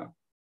per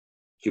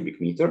cubic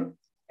meter,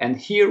 and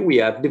here we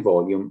have the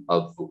volume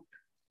of wood.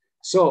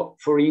 So,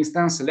 for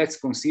instance, let's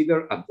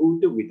consider a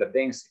wood with a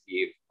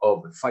density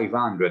of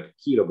 500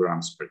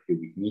 kilograms per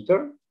cubic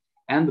meter,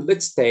 and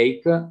let's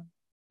take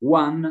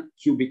 1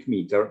 cubic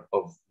meter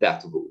of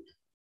that wood.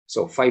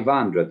 So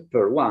 500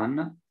 per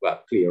 1,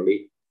 well,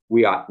 clearly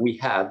we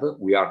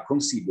are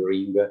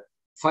considering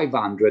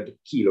 500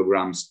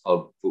 kilograms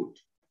of wood.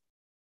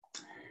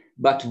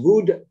 But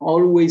wood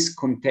always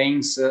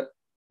contains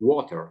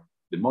water,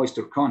 the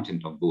moisture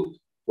content of wood.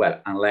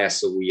 Well,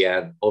 unless we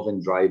have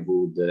oven-dry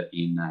wood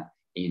in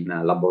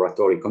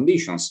laboratory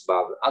conditions,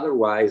 but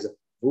otherwise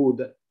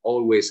wood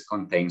always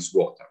contains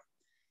water.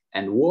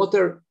 And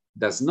water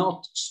does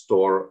not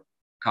store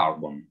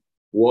carbon.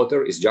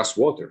 water is just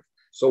water.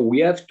 So we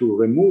have to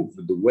remove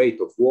the weight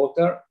of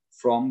water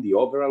from the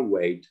overall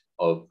weight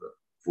of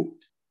wood.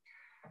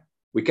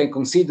 We can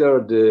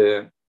consider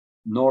the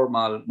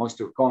normal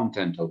moisture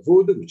content of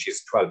wood, which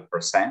is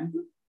 12%.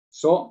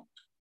 So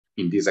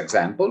in this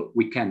example,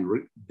 we can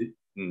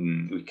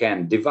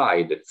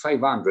divide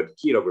 500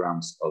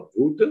 kilograms of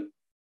wood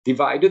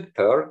divided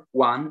per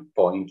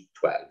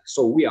 1.12.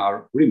 So we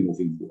are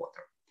removing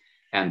water.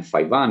 And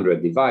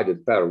 500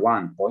 divided per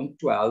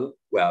 1.12,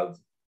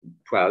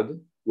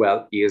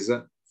 well, is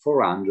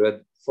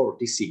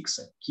 446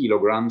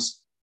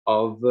 kilograms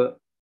of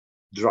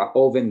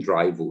oven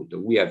dry wood.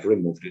 We have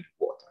removed the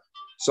water.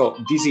 So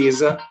this is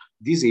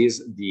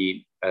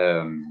the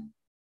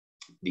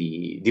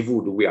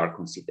wood we are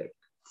considering.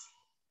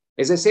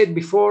 As I said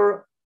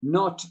before,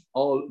 not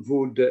all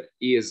wood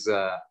is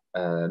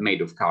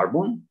made of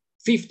carbon.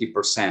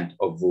 50%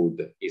 of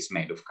wood is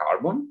made of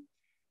carbon.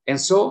 And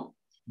so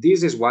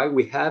this is why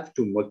we have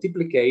to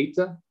multiply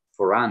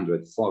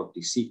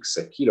 446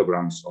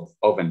 kilograms of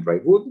oven dry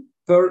wood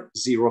per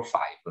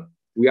 0.5.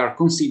 We are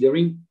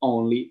considering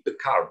only the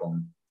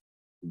carbon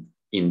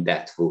in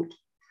that wood.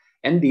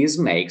 And this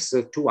makes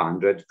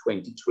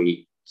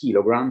 223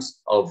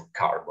 kilograms of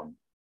carbon.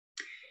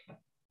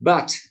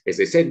 But as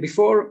I said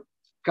before,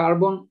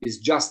 carbon is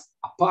just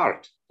a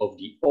part of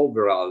the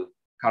overall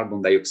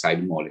carbon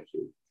dioxide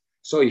molecule.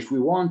 So if we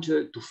want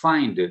to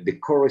find the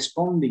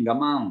corresponding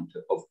amount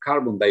of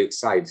carbon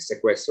dioxide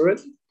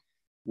sequestered,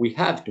 we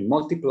have to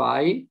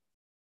multiply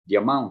the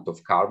amount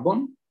of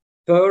carbon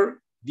per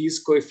this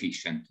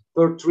coefficient,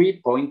 per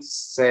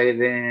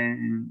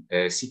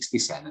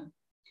 3.767.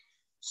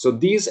 So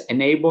this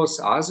enables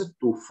us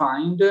to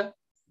find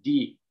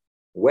the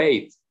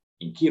weight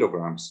in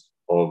kilograms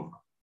of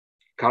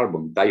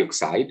carbon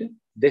dioxide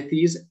that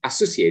is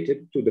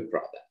associated to the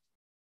product.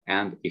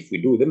 And if we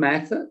do the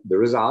math, the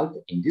result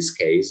in this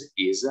case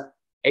is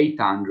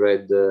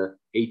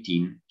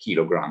 818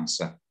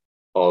 kilograms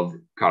of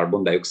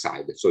carbon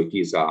dioxide. So it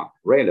is a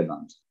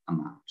relevant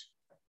amount.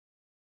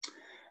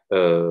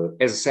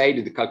 As I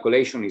said, the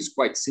calculation is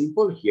quite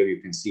simple. Here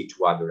you can see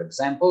two other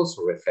examples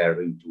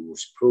referring to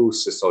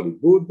spruce solid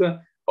wood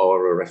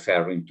or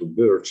referring to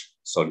birch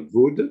solid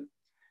wood.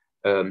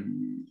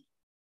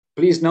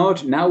 Please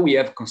note, now we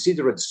have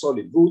considered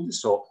solid wood,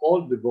 so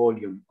all the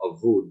volume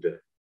of wood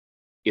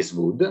is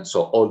wood,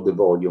 so all the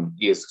volume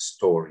is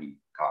storing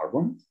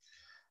carbon.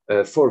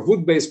 For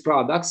wood-based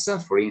products,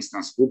 for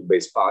instance,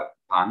 wood-based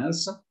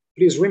panels,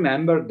 please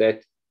remember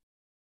that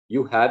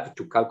you have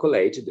to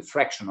calculate the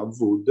fraction of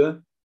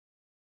wood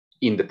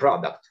in the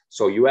product.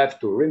 So you have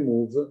to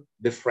remove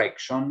the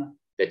fraction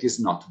that is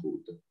not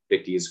wood,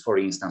 that is, for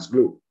instance,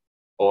 glue.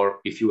 Or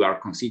if you are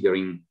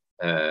considering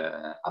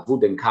a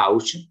wooden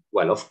couch,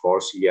 well, of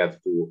course, you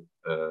have to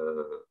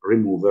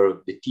remove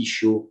the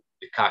tissue,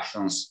 the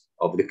cushions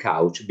of the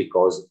couch,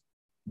 because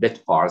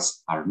that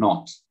parts are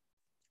not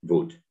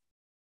wood.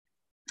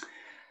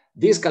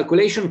 This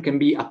calculation can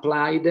be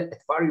applied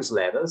at various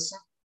levels.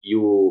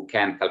 You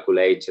can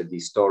calculate the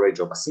storage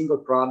of a single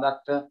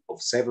product,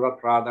 of several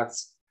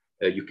products.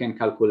 You can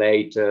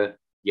calculate the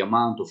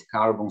amount of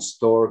carbon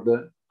stored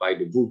by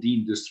the wood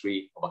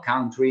industry of a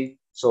country.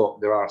 So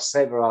there are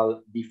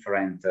several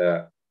different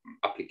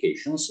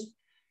applications.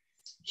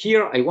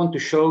 Here I want to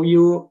show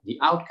you the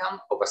outcome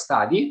of a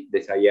study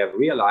that I have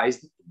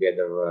realized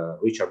together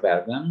with Richard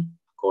Bergman,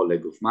 a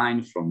colleague of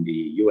mine from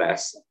the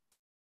US.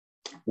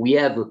 We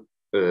have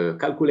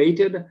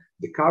calculated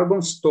the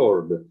carbon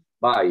stored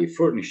by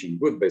furnishing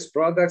wood-based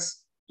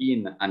products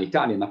in an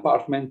Italian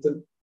apartment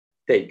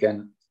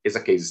taken as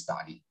a case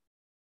study.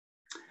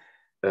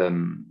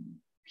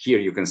 Here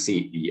you can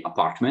see the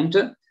apartment.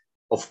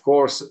 Of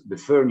course, the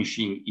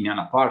furnishing in an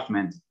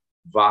apartment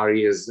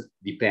varies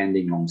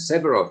depending on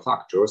several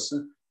factors.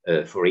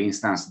 For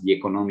instance, the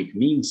economic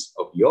means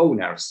of the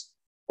owners,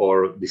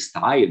 or the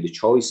style, the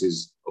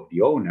choices of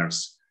the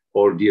owners,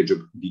 or the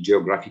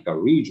geographical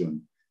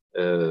region.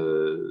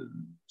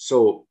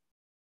 So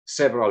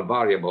several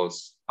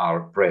variables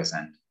are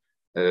present.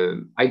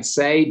 I'd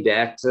say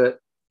that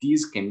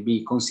these can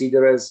be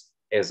considered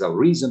as a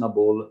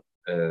reasonable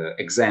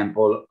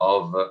example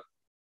of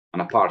an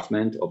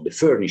apartment, of the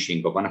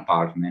furnishing of an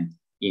apartment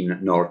in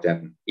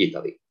northern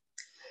Italy.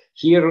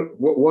 Here,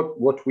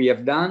 what we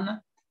have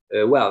done,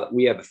 well,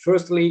 we have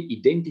firstly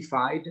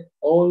identified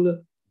all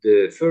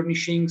the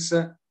furnishings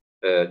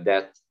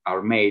that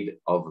are made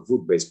of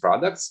wood-based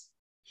products.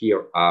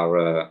 Here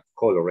are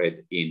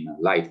colored in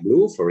light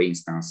blue, for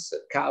instance,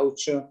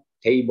 couch,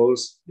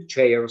 tables, the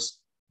chairs,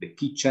 the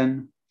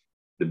kitchen,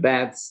 the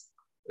beds,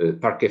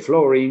 parquet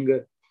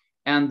flooring.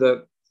 And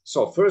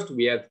so first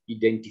we have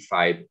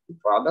identified the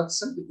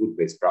products, the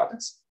wood-based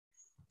products,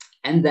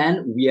 and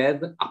then we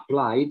have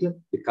applied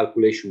the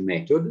calculation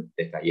method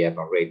that I have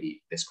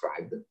already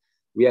described.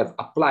 We have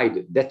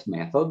applied that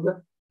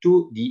method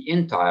to the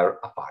entire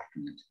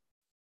apartment.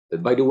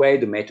 By the way,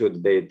 the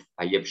method that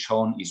I have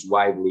shown is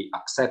widely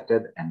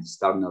accepted and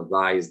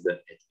standardized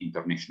at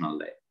international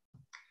level.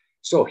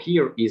 So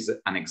here is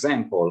an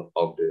example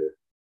of the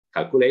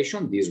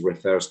calculation. This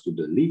refers to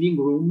the living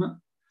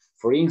room.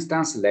 For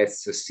instance,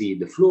 let's see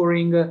the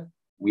flooring.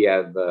 We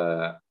have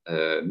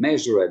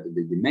measured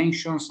the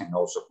dimensions and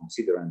also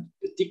considered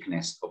the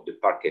thickness of the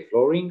parquet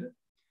flooring.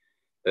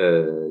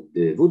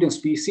 The wooden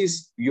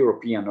species,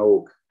 European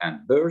oak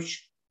and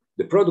birch.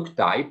 The product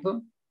type,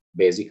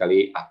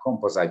 basically a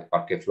composite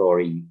parquet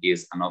flooring,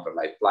 is an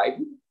overlaid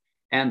plywood.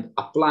 And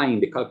applying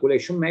the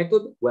calculation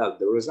method, well,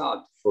 the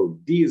result for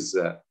this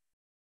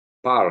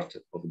part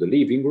of the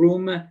living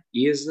room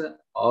is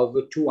of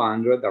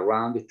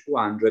around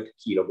 200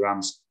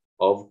 kilograms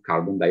of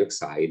carbon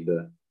dioxide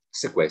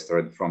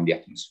sequestered from the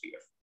atmosphere.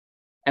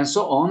 And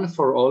so on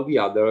for all the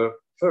other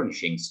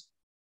furnishings.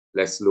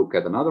 Let's look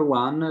at another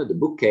one, the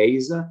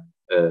bookcase.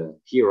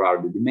 Here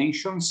are the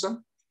dimensions.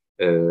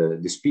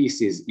 The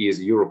species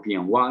is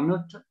European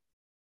walnut.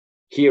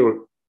 Here,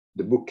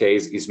 the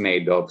bookcase is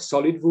made of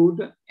solid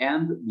wood,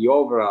 and the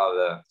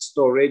overall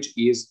storage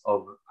is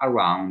of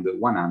around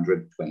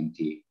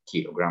 120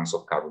 kilograms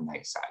of carbon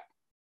dioxide.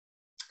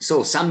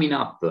 So summing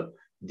up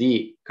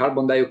the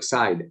carbon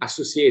dioxide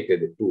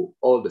associated to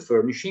all the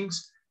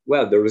furnishings,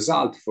 well, the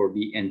result for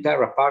the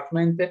entire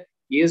apartment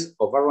is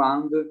of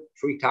around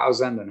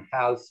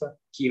 3,500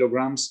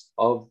 kilograms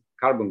of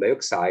carbon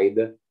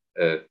dioxide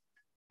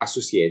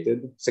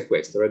associated,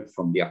 sequestered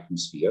from the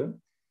atmosphere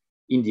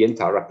in the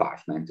entire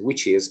apartment,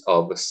 which is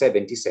of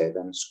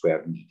 77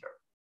 square meters.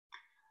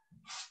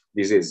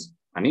 This is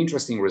an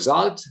interesting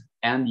result,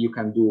 and you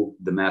can do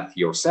the math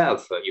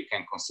yourself. You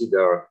can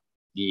consider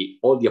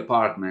all the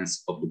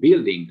apartments of the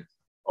building,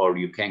 or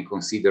you can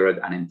consider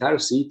an entire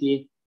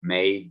city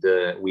made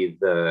with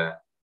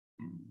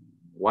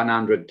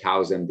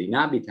 100,000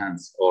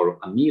 inhabitants, or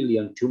 1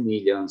 million, 2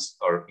 million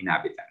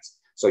inhabitants.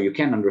 So you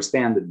can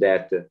understand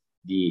that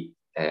the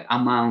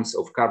amounts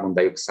of carbon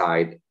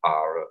dioxide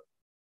are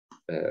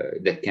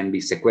that can be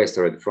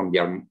sequestered from the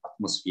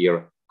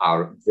atmosphere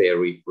are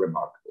very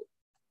remarkable.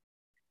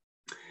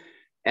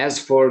 As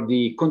for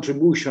the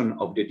contribution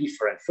of the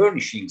different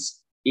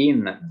furnishings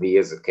in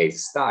this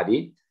case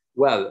study,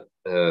 well,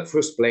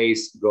 first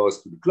place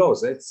goes to the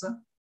closets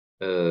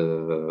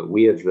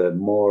with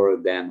more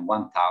than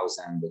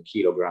 1,000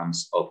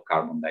 kilograms of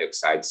carbon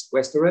dioxide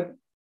sequestered.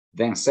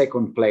 Then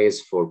second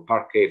place for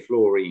parquet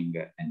flooring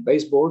and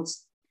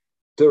baseboards.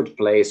 Third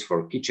place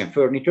for kitchen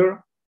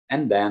furniture,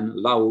 and then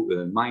low,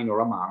 minor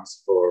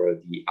amounts for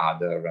the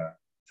other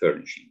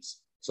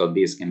furnishings. So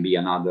this can be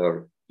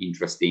another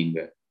interesting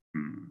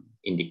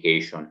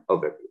indication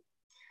overview.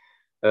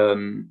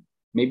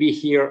 Maybe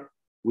here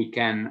we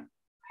can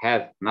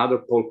have another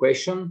poll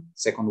question,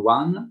 second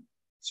one.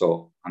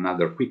 So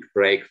another quick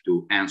break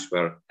to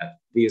answer at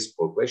this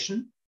poll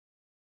question.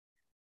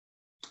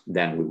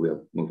 Then we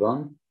will move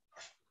on.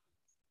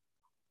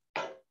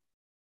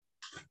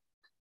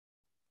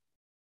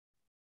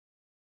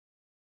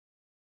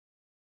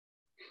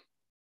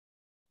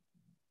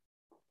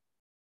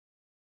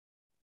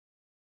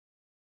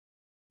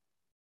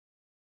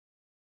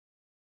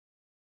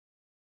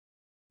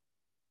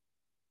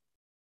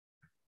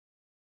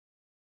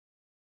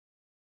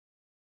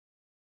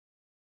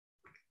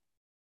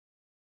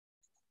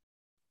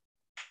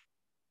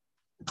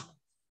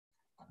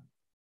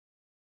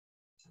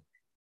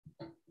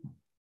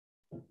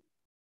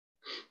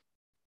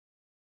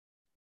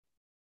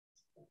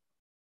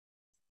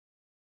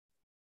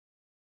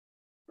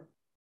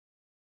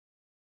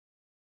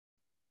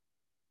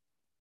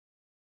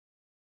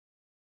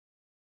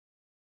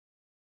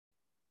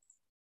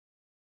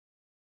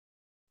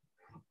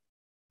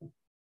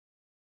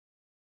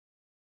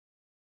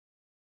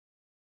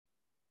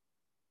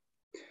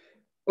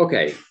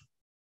 Okay,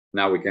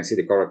 now we can see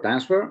the correct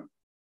answer.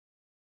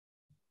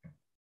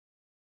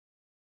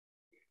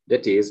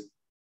 That is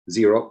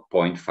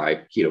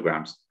 0.5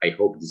 kilograms. I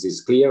hope this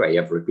is clear. I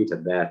have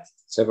repeated that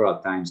several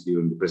times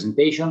during the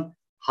presentation.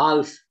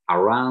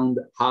 Around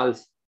half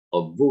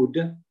of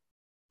wood,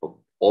 of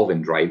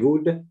oven dry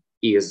wood,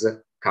 is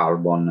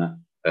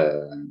carbon.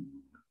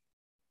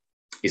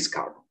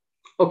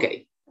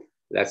 Okay,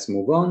 let's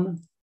move on.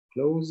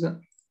 Close,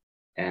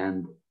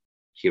 and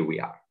here we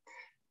are.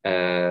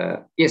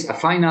 Yes, a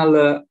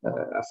final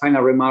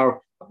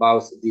remark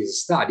about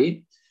this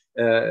study.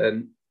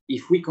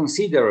 If we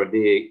consider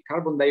the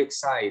carbon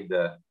dioxide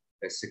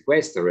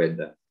sequestered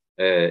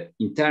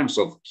in terms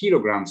of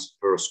kilograms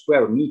per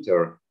square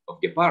meter of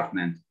the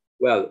apartment,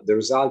 well, the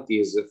result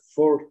is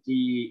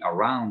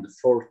around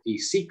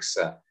 46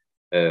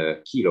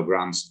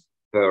 kilograms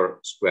per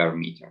square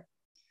meter.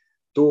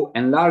 To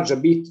enlarge a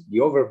bit the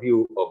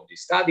overview of the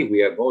study, we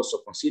have also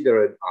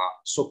considered a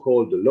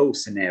so-called low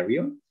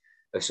scenario.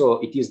 So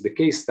it is the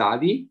case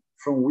study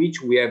from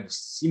which we have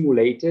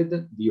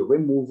simulated the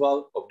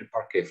removal of the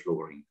parquet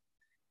flooring.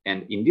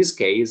 And in this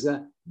case,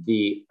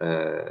 the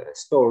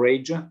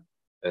storage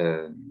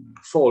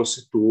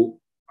falls to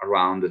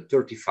around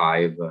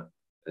 35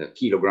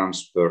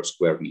 kilograms per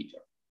square meter.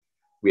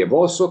 We have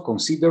also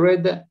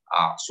considered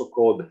a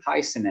so-called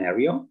high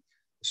scenario.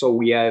 So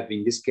we have,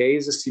 in this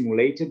case,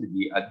 simulated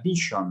the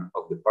addition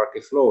of the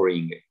parquet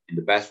flooring in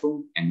the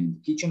bathroom and in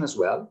the kitchen as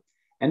well.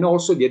 and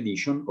also the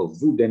addition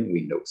of wooden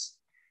windows.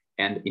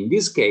 And in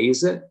this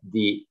case,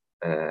 the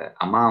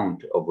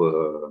amount of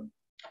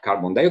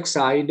carbon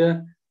dioxide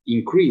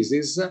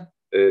increases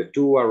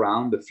to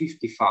around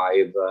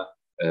 55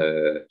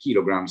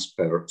 kilograms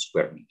per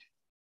square meter.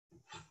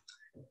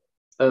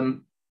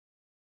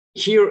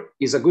 Here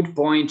is a good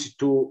point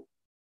to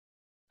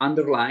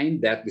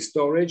underline that the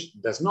storage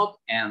does not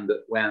end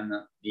when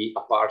the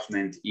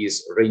apartment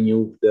is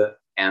renewed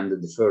and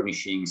the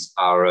furnishings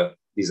are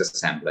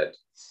disassembled.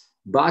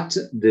 But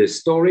the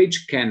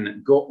storage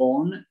can go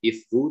on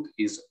if wood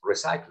is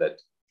recycled.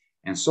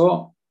 And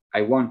so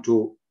I want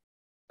to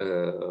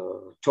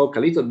talk a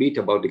little bit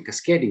about the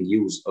cascading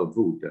use of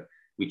wood,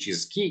 which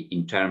is key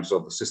in terms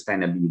of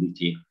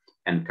sustainability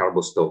and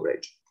carbon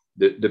storage.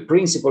 The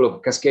principle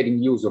of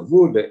cascading use of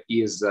wood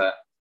is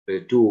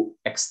to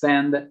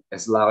extend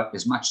as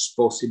much as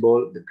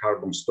possible the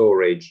carbon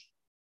storage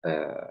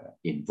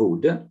in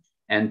wood,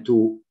 and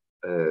to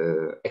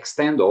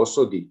extend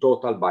also the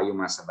total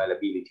biomass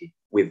availability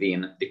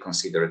within the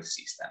considered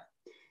system.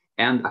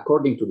 And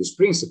according to this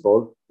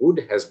principle,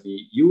 wood has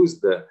been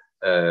used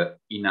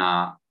in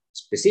a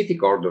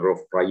specific order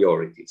of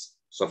priorities.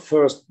 So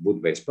first,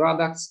 wood-based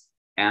products,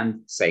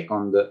 and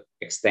second,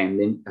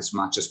 extending as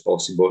much as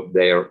possible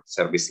their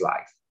service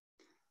life.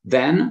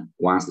 Then,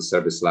 once the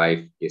service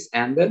life is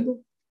ended,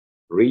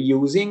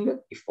 reusing,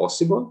 if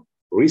possible,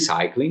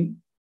 recycling,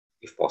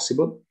 if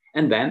possible,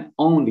 and then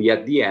only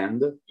at the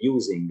end,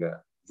 using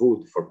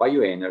wood for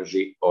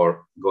bioenergy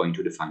or going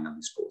to the final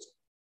disposal.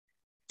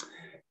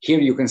 Here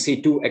you can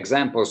see two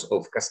examples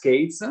of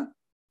cascades.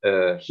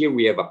 Here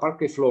we have a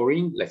parquet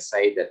flooring, let's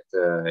say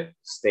that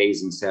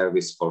stays in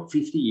service for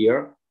 50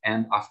 years,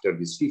 and after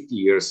these 50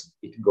 years,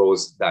 it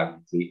goes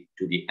directly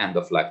to the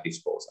end-of-life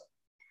disposal.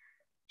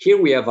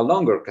 Here we have a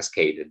longer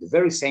cascade, the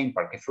very same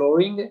parquet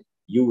flooring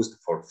used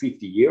for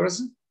 50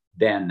 years,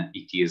 then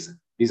it is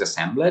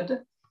disassembled,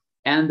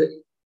 and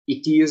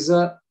it is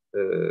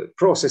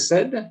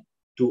processed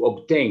to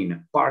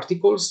obtain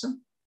particles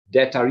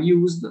that are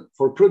used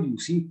for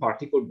producing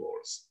particle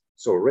boards.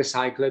 So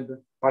recycled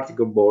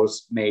particle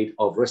boards made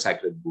of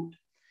recycled wood.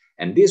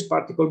 And these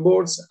particle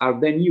boards are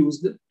then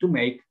used to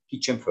make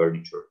kitchen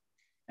furniture.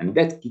 And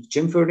that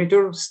kitchen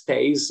furniture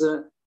stays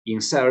in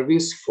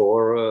service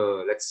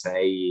for, let's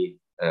say,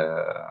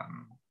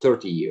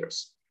 30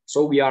 years.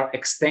 So we are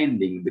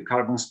extending the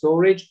carbon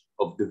storage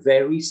of the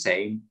very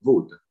same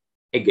wood,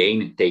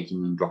 again,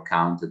 taking into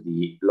account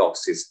the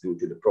losses due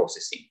to the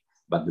processing.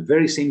 But the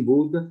very same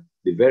wood,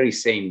 the very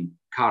same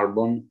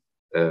carbon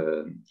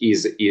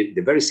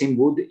the very same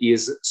wood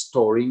is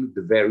storing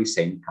the very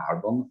same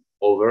carbon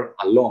over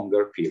a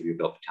longer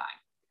period of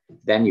time.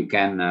 Then you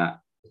can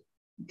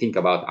think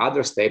about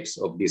other steps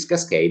of this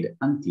cascade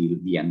until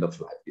the end of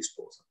life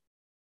disposal.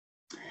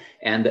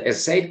 And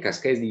as said,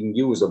 cascading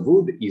use of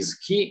wood is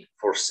key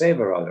for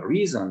several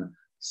reasons.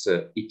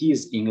 So it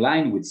is in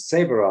line with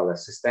several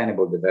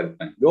sustainable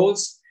development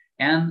goals.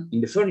 And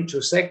in the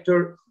furniture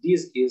sector,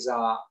 this is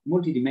a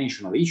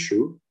multidimensional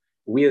issue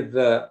with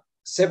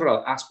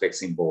several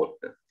aspects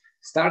involved,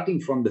 starting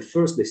from the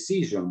first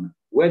decision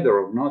whether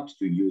or not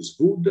to use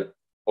wood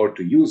or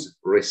to use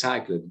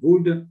recycled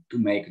wood to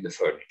make the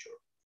furniture.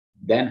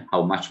 Then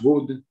how much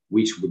wood,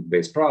 which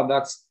wood-based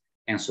products,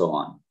 and so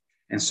on.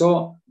 And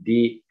so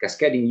the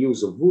cascading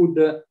use of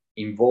wood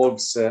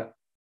involves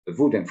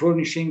wooden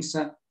furnishings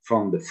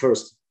from the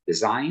first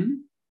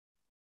design.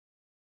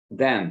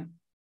 Then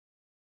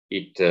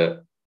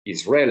it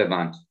is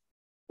relevant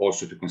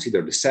also to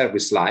consider the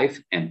service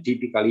life, and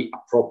typically a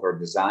proper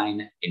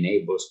design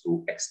enables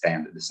to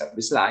extend the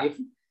service life.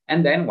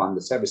 And then when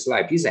the service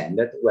life is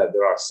ended, well,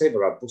 there are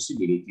several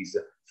possibilities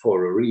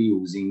for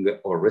reusing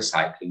or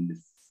recycling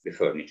the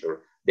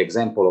furniture. The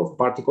example of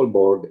particle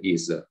board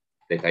is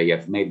that I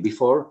have made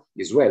before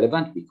is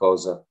relevant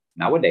because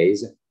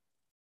nowadays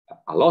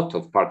a lot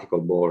of particle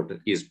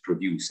board is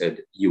produced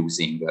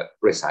using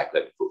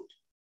recycled wood.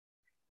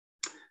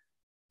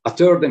 A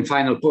third and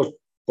final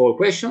poll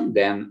question,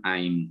 then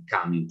I'm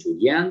coming to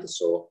the end,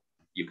 so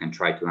you can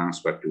try to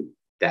answer to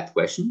that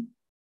question.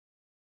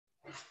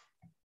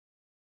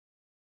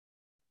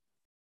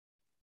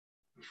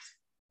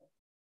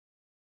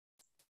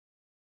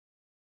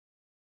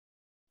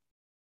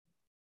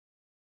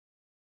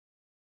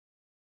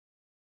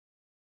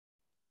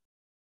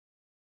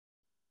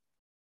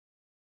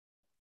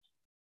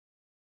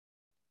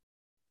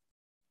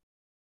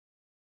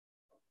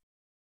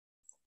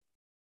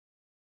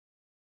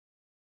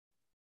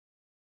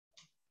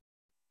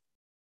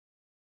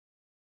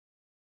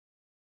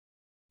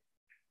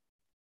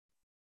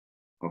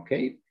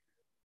 Okay.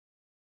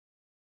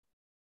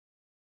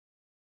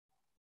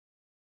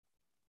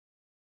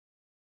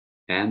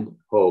 And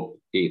hope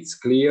it's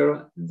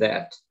clear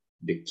that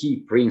the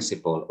key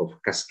principle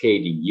of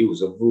cascading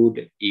use of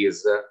wood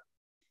is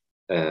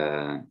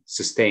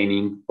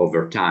sustaining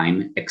over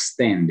time,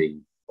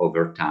 extending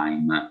over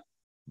time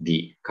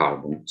the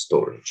carbon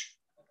storage.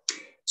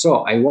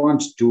 So I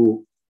want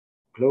to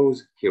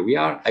close, here we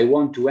are. I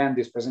want to end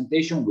this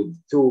presentation with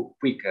two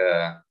quick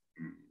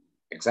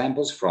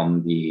examples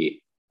from the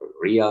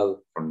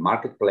from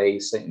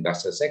marketplace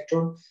industrial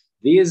sector.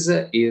 This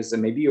is,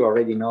 maybe you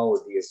already know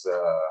this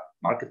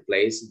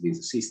marketplace,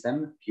 this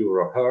system,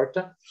 Pure Heart.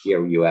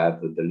 Here you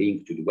have the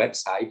link to the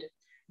website.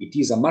 It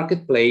is a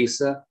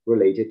marketplace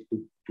related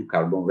to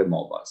carbon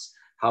removals.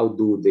 How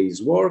do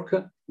these work?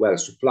 Well,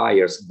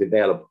 suppliers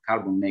develop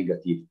carbon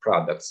negative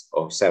products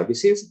or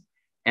services,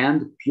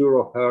 and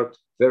Pure Heart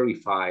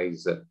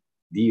verifies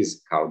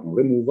these carbon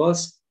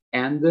removals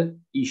and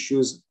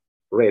issues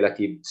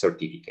relative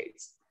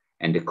certificates.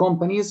 And the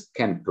companies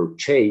can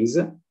purchase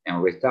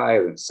and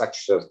retire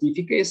such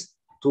certificates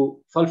to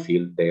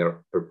fulfill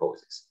their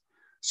purposes.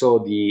 So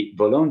the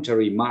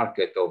voluntary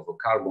market of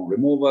carbon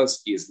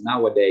removals is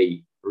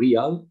nowadays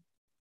real.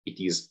 It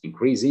is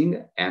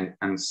increasing,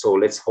 and so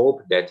let's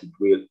hope that it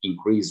will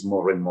increase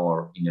more and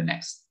more in the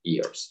next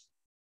years.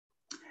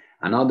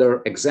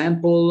 Another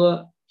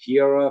example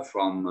here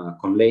from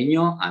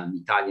Conlegno,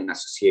 an Italian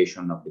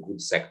association of the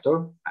good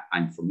sector.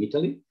 I'm from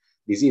Italy.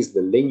 This is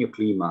the Legno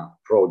Clima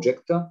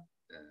project,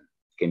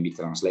 can be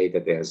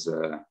translated as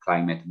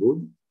climate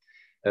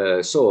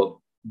good.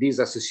 So this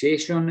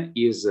association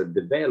is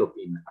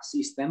developing a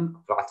system,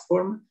 a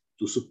platform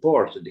to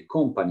support the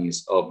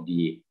companies of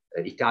the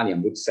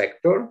Italian wood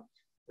sector,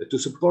 to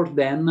support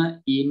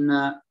them in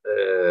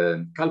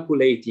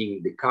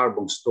calculating the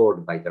carbon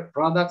stored by their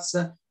products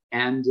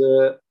and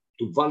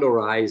to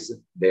valorize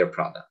their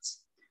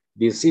products.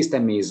 This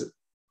system is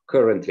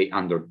currently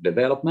under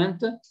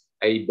development.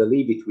 I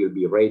believe it will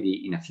be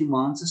ready in a few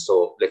months,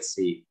 so let's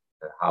see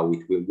how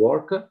it will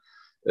work.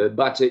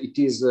 But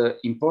it is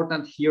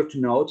important here to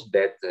note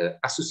that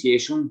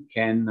association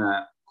can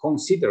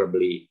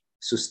considerably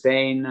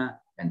sustain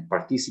and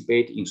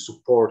participate in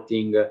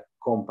supporting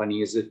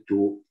companies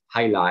to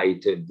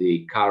highlight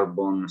the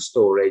carbon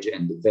storage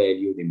and the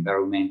value, the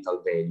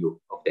environmental value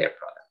of their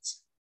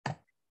products.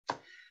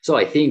 So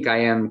I think I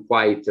am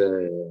quite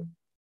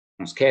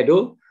on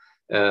schedule.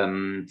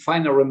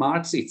 Final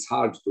remarks, it's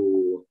hard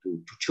to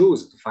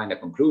choose, to find a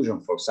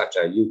conclusion for such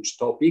a huge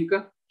topic.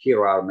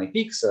 Here are my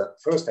picks.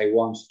 First, I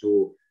want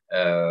to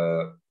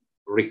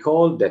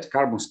recall that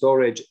carbon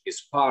storage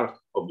is part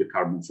of the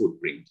carbon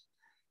footprint.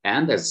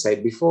 And as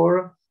said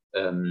before,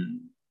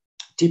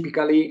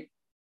 typically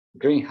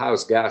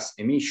greenhouse gas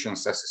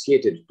emissions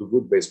associated to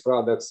wood-based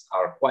products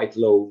are quite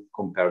low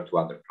compared to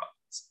other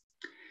products.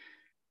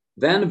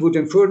 Then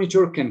wooden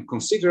furniture can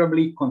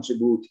considerably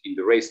contribute in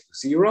the race to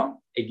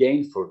zero,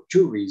 again for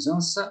two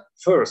reasons.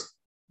 First,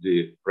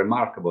 the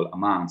remarkable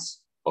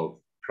amounts of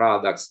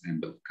products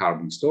and of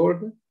carbon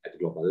stored at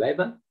global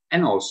level,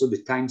 and also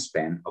the time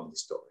span of the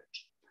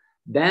storage.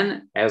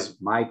 Then,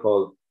 as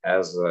Michael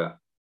has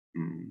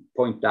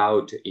pointed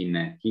out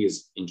in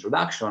his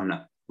introduction,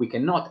 we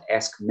cannot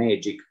ask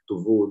magic to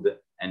wood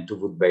and to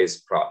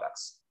wood-based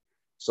products.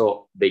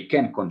 So they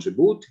can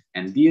contribute,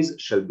 and this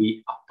shall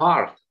be a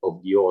part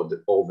of the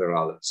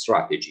overall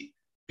strategy.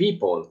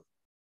 People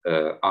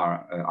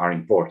are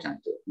important.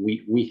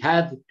 We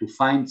have to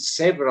find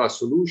several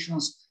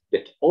solutions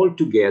that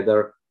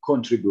altogether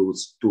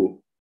contributes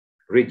to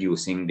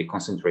reducing the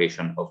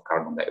concentration of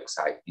carbon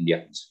dioxide in the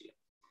atmosphere.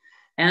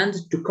 And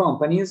to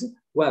companies,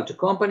 well, to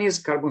companies,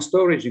 carbon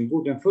storage in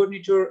wood and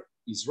furniture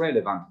is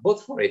relevant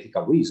both for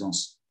ethical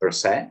reasons per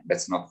se,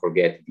 let's not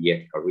forget the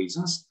ethical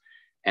reasons,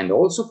 and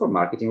also for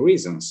marketing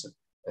reasons.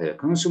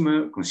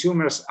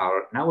 Consumers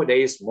are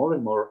nowadays more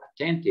and more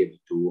attentive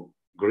to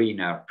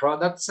greener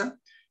products.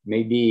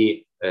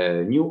 Maybe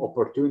new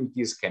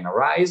opportunities can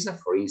arise,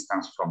 for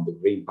instance, from the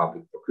green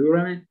public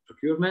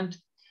procurement,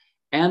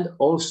 and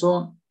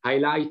also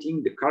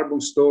highlighting the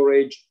carbon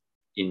storage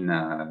in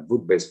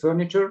wood-based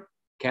furniture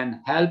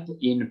can help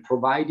in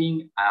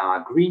providing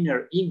a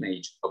greener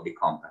image of the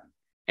company.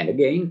 And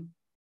again,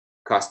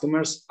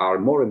 customers are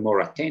more and more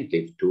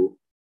attentive to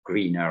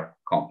greener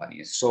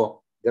companies.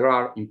 So there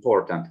are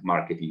important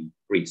marketing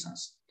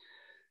reasons.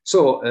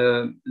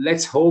 So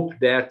let's hope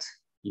that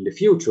in the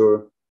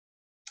future,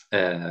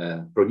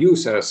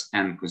 producers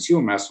and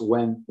consumers,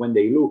 when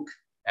they look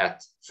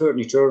at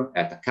furniture,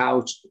 at a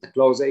couch, at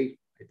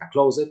a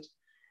closet,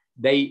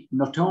 they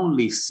not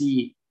only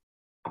see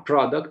a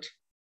product,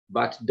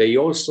 but they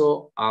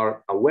also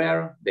are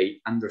aware, they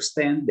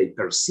understand, they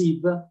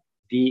perceive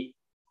the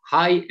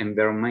high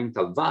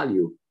environmental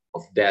value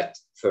of that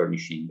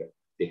furnishing,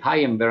 the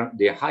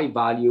high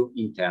value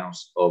in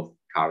terms of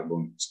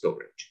carbon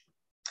storage.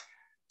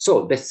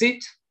 So that's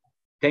it.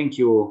 Thank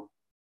you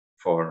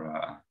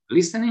for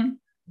listening.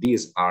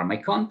 These are my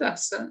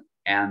contacts.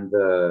 And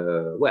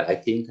well, I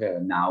think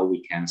now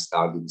we can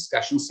start the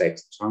discussion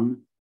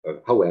section.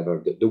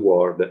 However, the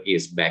word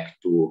is back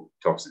to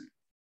Thorsten.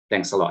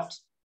 Thanks a lot.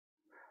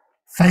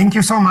 Thank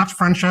you so much,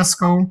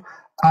 Francesco.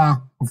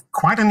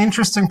 Quite an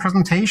interesting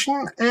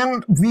presentation,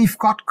 and we've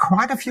got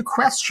quite a few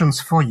questions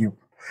for you.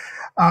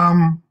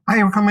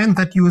 I recommend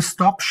that you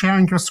stop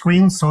sharing your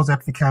screen so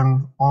that we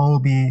can all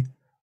be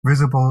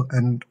visible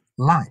and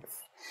live.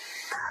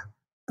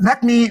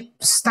 Let me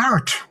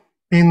start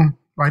in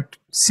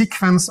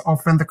sequence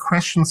of when the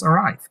questions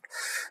arrived.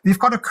 We've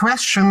got a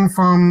question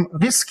from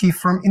Rizky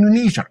from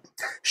Indonesia.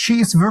 She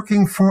is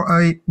working for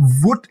a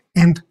wood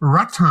and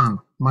rattan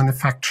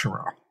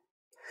manufacturer.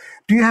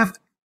 Do you have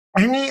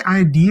any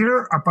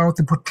idea about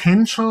the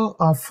potential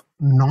of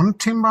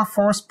non-timber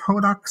forest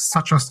products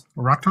such as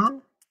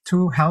rattan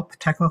to help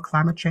tackle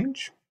climate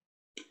change?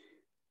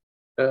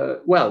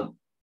 Well,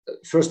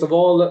 first of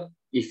all,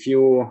 if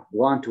you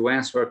want to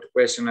answer the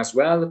question as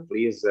well,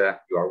 please,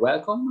 you are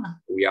welcome.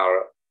 We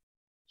are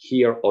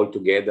here all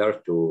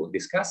together to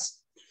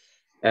discuss.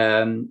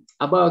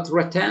 About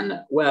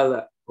rattan,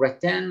 well,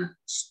 rattan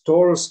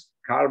stores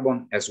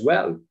carbon as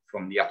well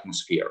from the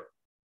atmosphere.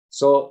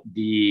 So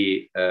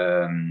the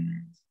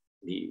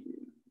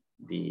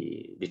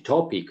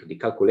topic, the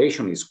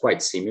calculation is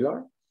quite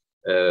similar.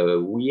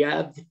 We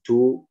have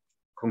to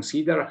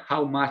consider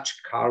how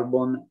much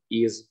carbon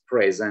is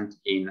present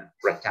in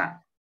rattan.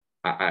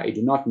 I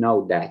do not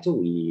know that.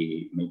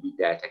 Maybe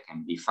data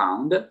can be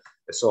found.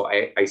 So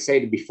I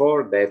said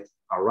before that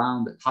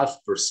around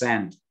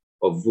 0.5%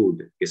 of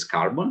wood is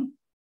carbon.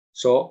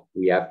 So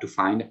we have to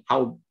find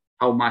how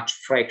much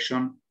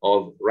fraction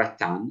of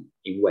rattan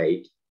in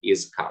weight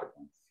is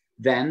carbon.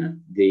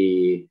 Then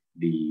the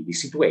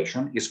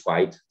situation is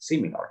quite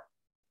similar.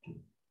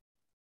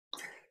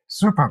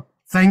 Super.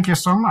 Thank you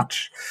so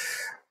much.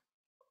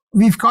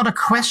 We've got a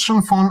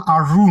question from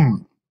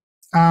Arun.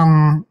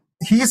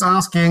 He's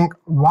asking,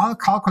 while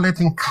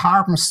calculating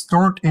carbon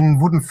stored in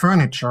wooden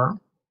furniture,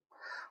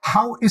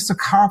 how is the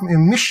carbon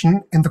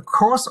emission in the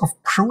course of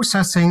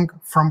processing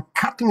from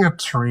cutting a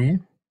tree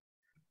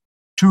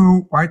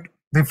to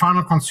the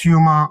final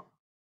consumer,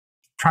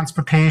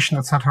 transportation,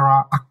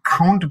 etc.,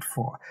 accounted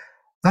for?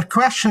 That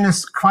question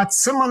is quite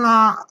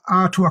similar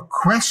to a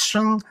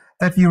question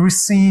that we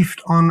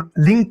received on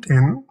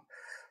LinkedIn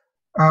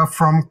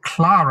from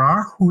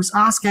Clara, who's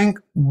asking,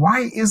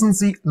 why isn't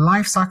the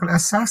life cycle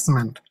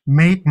assessment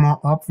made more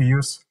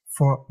obvious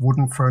for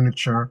wooden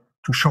furniture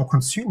to show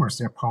consumers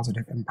their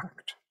positive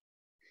impact?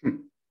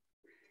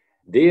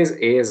 This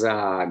is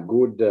a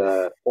good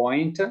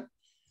point.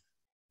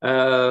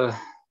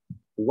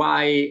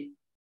 Why?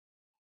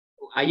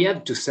 I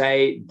have to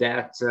say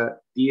that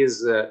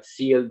this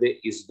field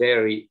is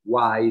very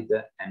wide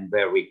and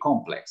very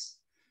complex.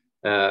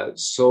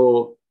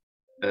 So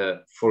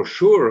for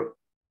sure,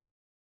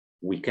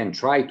 we can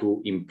try to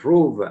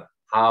improve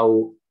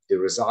how the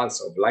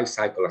results of life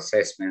cycle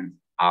assessment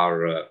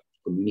are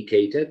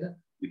communicated.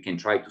 We can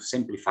try to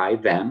simplify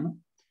them.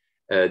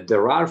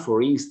 There are,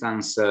 for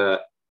instance,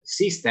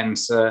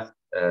 systems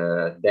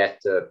that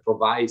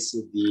provides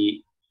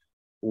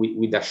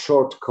with a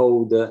short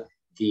code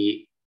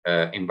the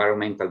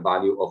environmental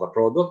value of a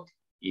product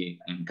in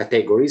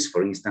categories,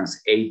 for instance,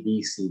 A,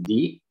 B, C,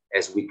 D,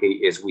 as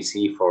we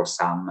see for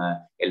some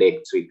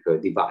electric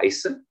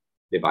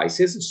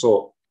devices.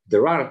 So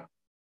there are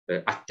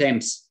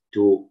attempts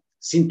to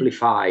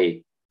simplify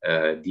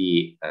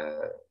the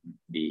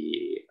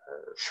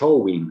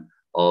showing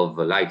of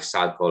life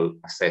cycle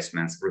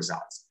assessments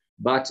results.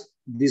 But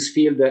this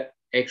field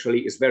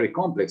actually is very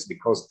complex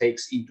because it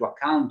takes into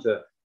account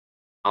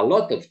a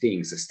lot of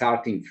things,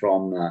 starting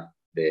from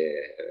the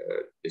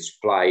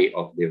supply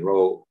of the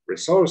raw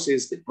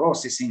resources, the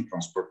processing,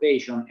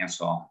 transportation, and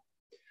so on.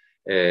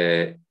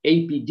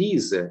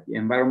 APDs,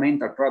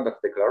 environmental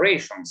product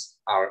declarations,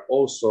 are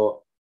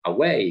also a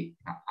way,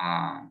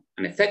 an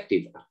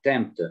effective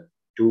attempt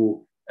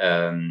to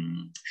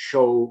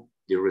show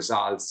the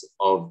results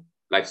of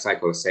life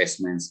cycle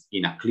assessments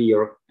in a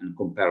clear and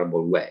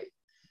comparable way.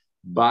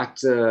 But,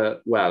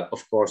 well,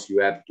 of course, you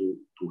have to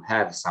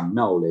have some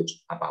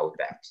knowledge about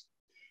that.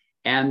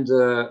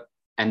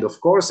 And of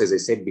course, as I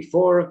said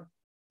before,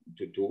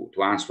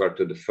 to answer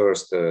to the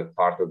first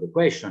part of the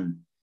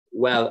question,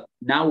 well,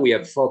 now we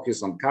have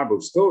focused on carbon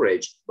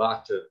storage,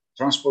 but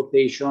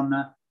transportation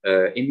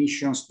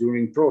emissions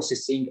during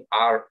processing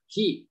are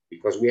key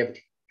because we have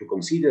to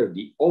consider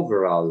the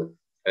overall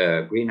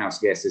greenhouse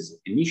gases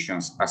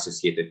emissions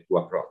associated to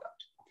a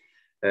product.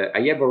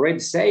 I have already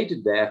said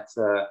that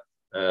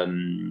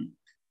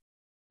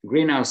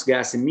greenhouse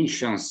gas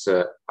emissions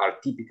are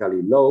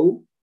typically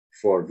low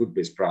for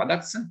wood-based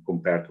products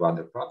compared to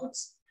other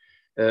products.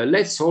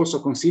 Let's also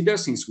consider,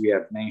 since we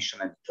have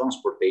mentioned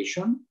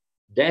transportation,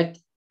 that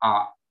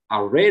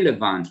a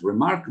relevant,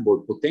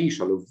 remarkable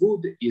potential of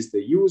wood is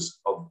the use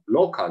of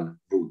local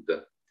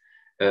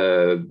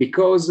wood,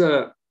 because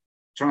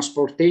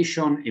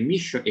transportation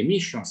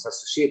emissions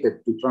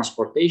associated to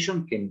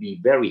transportation can be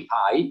very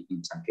high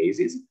in some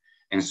cases.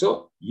 And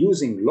so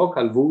using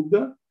local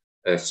wood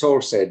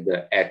sourced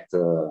at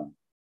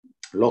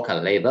local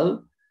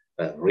level,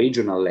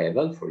 regional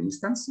level, for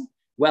instance,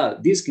 well,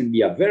 this can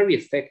be a very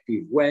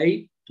effective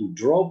way to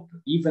drop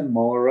even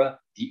more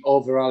the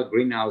overall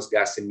greenhouse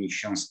gas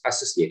emissions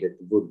associated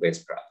to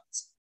wood-based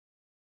products.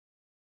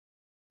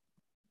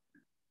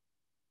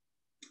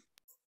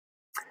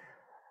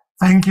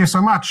 Thank you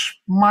so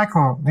much.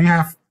 Michael, do you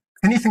have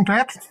anything to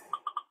add?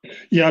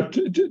 Yeah,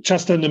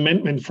 just an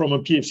amendment from a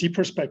PFC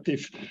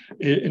perspective.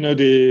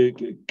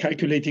 The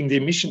calculating the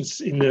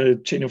emissions in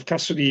the chain of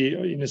custody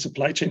in a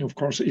supply chain, of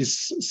course,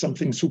 is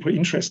something super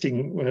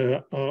interesting,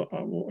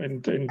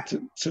 and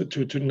so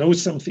to know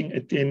something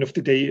at the end of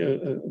the day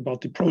about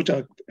the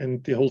product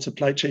and the whole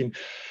supply chain.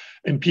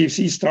 And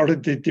PFC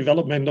started the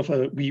development of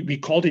we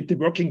called it, the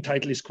working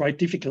title is quite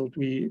difficult.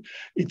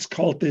 It's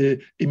called the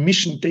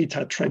Emission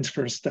Data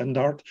Transfer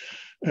Standard.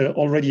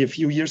 Already a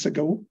few years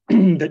ago.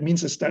 That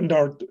means a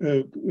standard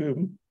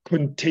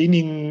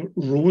containing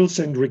rules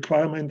and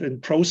requirements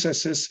and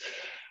processes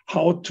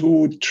how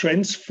to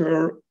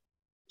transfer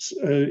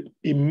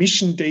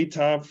emission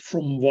data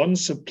from one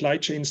supply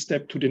chain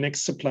step to the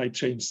next supply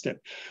chain step,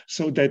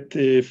 so that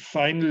the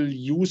final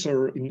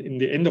user in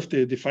the end of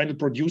the final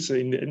producer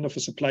in the end of a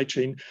supply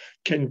chain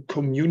can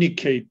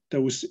communicate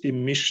those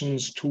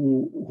emissions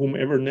to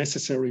whomever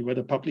necessary,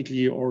 whether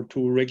publicly or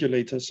to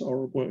regulators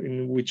or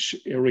in which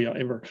area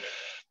ever.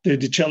 The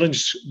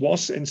challenge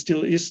was and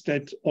still is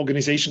that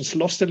organizations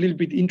lost a little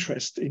bit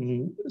interest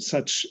in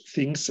such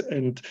things,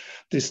 and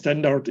the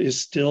standard is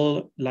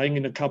still lying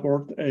in a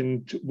cupboard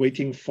and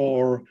waiting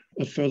for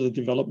a further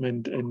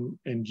development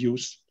and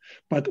use.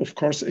 But of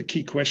course, a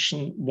key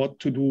question, what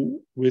to do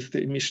with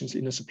the emissions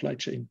in a supply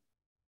chain.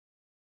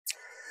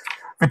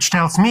 Which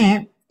tells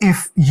me,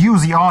 if you,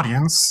 the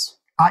audience,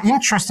 are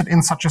interested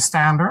in such a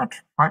standard,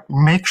 right,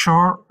 make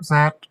sure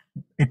that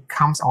it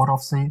comes out of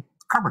the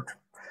cupboard.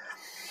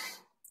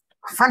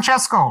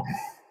 Francesco,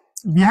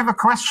 we have a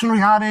question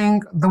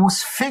regarding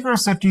those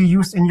figures that you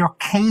used in your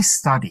case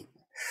study.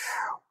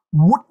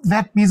 Would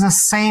that be the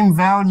same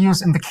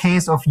values in the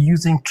case of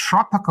using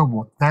tropical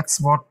wood? That's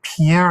what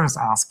Pierre is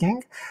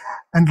asking.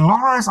 And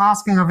Laura is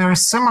asking a very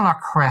similar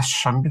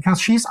question,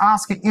 because she's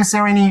asking, is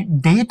there any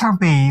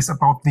database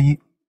about the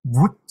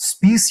wood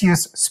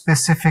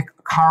species-specific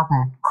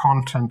carbon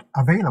content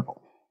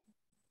available?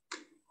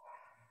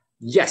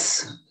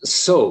 Yes.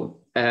 So,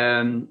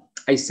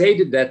 I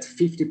said that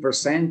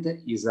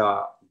 50% is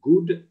a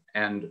good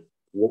and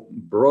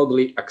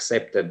broadly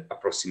accepted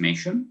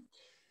approximation,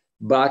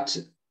 but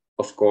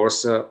of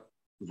course,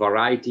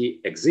 variety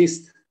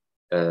exists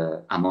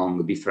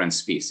among different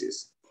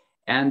species.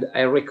 And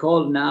I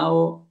recall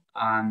now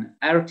an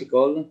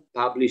article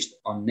published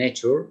on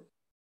Nature.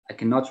 I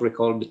cannot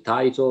recall the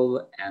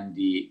title and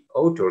the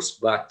authors,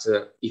 but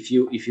if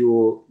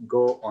you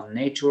go on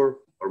Nature,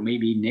 or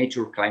maybe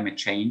Nature Climate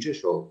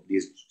Change, so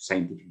these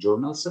scientific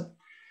journals,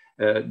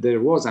 there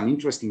was an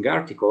interesting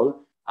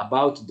article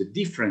about the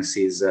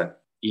differences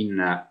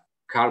in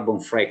carbon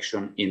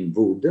fraction in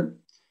wood,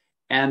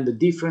 and the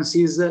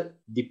differences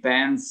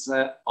depends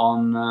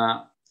on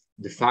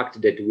the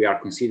fact that we are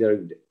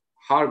considering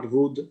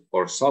hardwood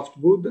or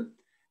softwood,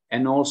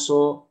 and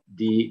also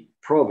the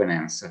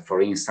provenance,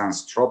 for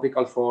instance,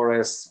 tropical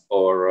forests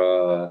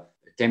or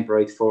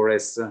temperate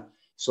forests.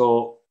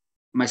 So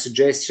my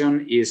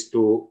suggestion is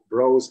to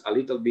browse a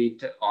little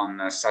bit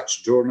on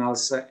such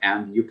journals,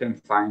 and you can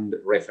find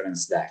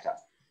reference data.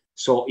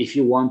 So if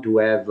you want to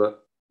have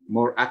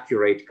more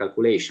accurate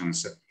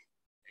calculations,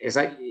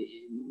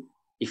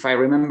 if I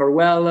remember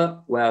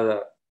well,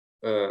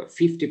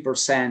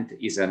 50%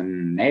 is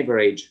an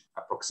average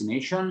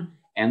approximation,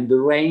 and the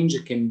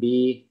range can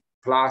be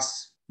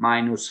plus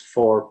minus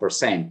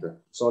 4%.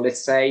 So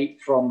let's say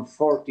from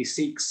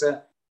 46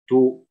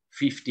 to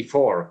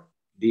 54.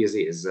 This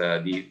is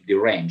the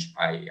range,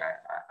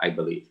 I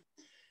believe.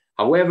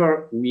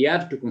 However, we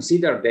have to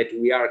consider that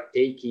we are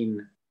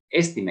taking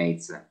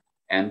estimates,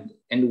 and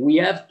we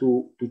have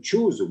to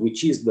choose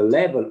which is the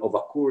level of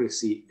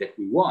accuracy that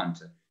we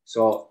want.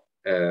 So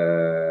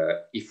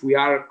if we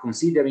are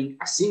considering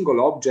a single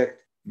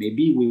object,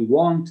 maybe we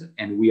want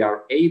and we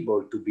are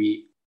able to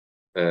be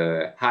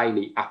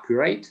highly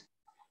accurate.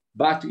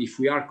 But if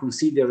we are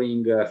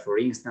considering, for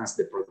instance,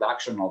 the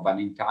production of an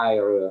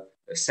entire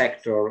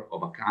sector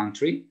of a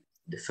country,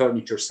 the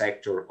furniture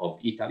sector of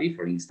Italy,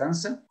 for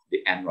instance,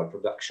 the annual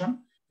production,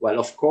 well,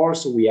 of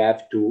course, we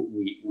have to,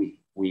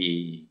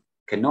 we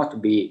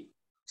cannot be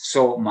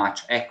so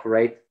much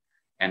accurate,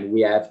 and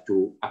we have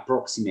to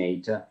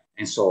approximate.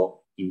 And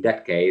so in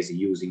that case,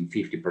 using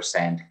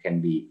 50%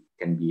 can be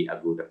a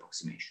good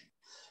approximation.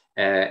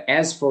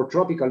 As for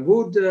tropical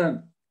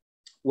wood,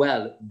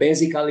 well,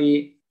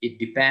 basically, it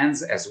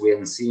depends, as we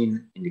have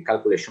seen in the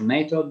calculation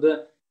method,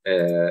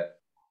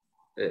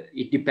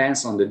 it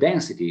depends on the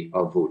density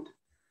of wood.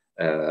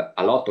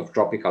 A lot of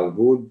tropical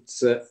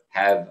woods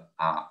have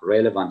a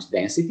relevant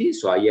density.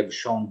 So I have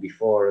shown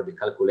before the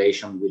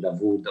calculation with a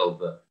wood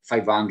of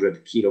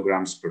 500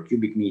 kilograms per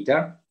cubic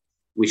meter,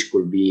 which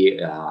could be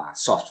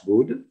soft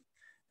wood.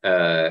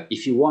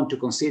 If you want to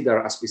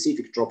consider a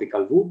specific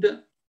tropical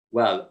wood,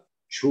 well,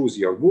 choose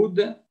your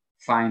wood,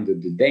 find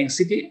the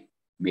density,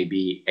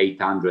 maybe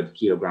 800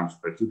 kilograms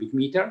per cubic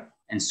meter.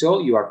 And so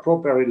you are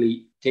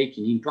properly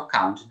taking into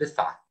account the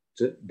fact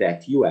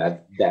that you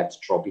have that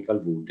tropical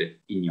wood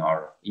in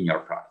your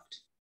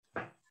product.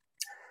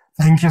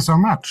 Thank you so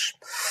much.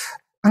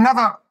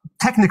 Another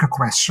technical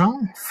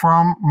question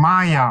from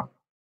Maya.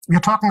 we're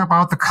talking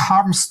about the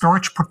carbon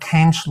storage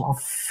potential of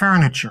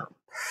furniture.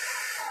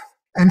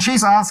 And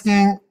she's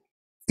asking,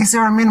 is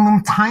there a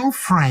minimum time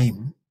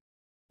frame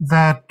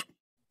that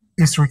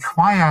is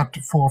required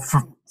for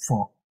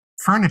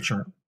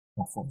furniture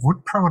or for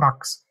wood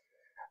products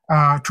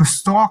to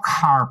store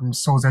carbon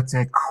so that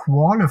they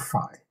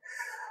qualify?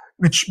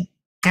 Which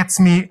gets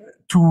me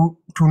to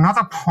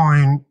another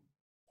point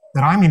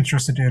that I'm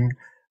interested in.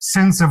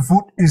 Since the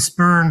wood is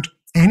burned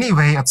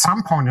anyway at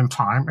some point in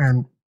time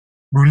and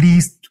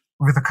released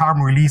with the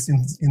carbon released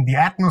in the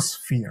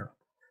atmosphere,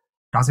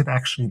 does it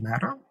actually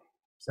matter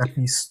that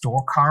we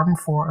store carbon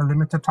for a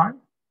limited time?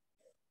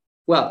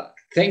 Well,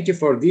 thank you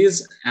for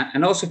this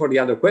and also for the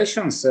other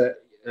questions.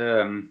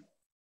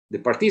 The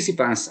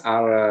participants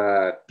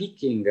are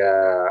picking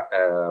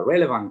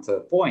relevant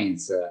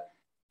points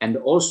and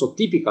also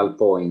typical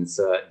points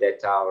that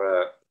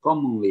are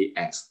commonly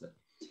asked.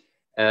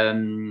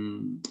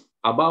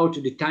 About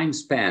the time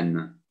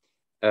span,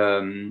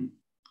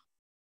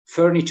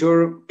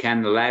 furniture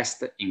can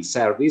last in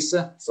service.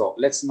 So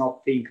let's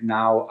not think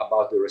now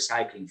about the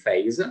recycling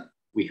phase.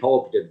 We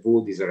hope that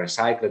wood is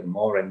recycled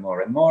more and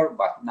more and more,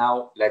 but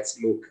now let's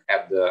look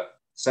at the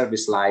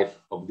service life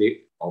of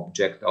the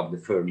object of the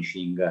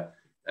furnishing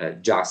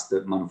just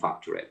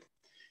manufactured.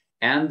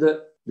 And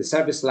the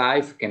service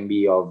life can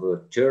be of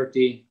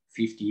 30,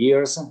 50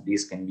 years.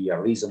 This can be a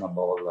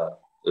reasonable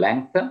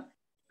length,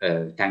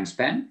 time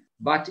span,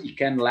 but it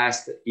can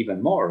last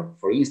even more.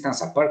 For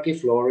instance, a parquet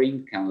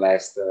flooring can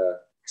last a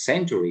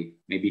century,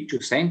 maybe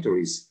 2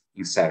 centuries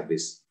in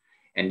service.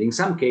 And in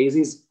some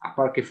cases, a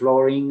parquet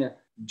flooring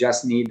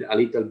just need a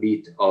little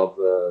bit of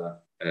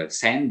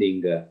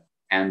sanding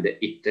and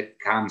it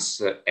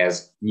comes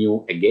as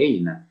new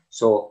again.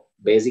 So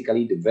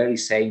basically the very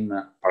same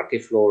parquet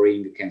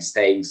flooring can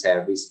stay in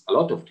service a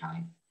lot of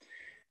time.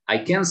 I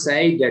can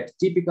say that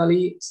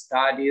typically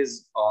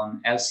studies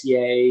on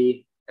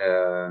LCA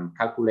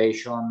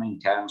calculation in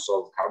terms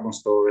of carbon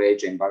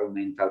storage,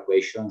 environmental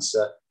questions,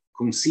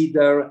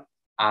 consider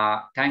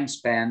a time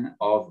span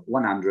of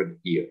 100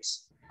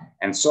 years.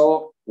 And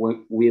so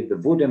with the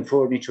wooden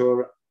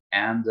furniture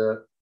and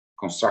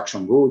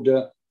construction wood,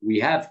 we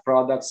have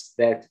products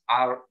that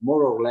are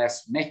more or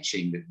less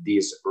matching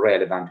this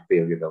relevant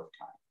period of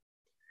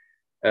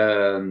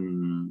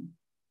time.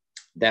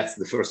 That's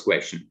the first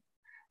question.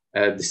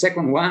 The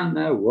second one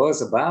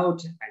was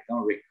about, I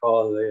don't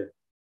recall,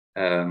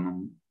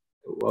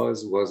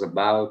 was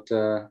about...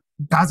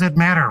 Does it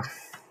matter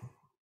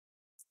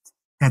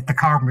that the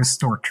carbon is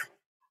stored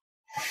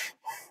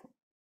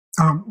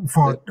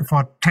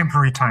for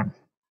temporary time?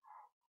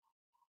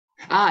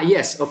 Ah,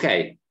 yes,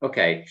 okay.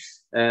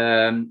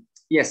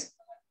 Yes,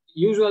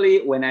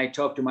 usually when I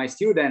talk to my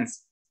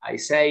students, I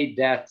say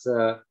that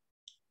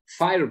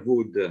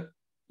firewood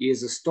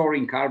is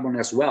storing carbon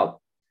as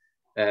well.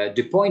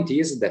 The point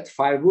is that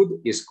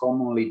firewood is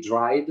commonly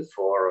dried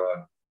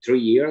for 3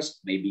 years,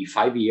 maybe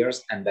 5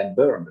 years, and then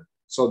burned.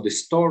 So the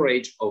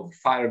storage of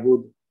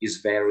firewood is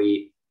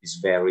very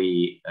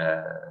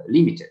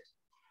limited.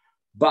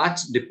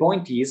 But the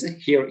point is,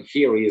 here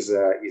is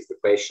the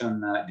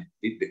question,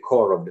 the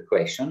core of the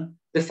question,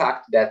 the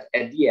fact that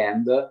at the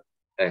end,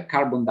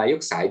 carbon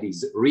dioxide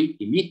is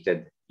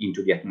re-emitted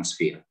into the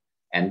atmosphere.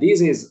 And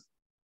this is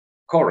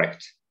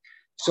correct.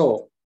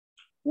 So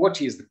what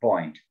is the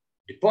point?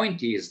 The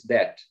point is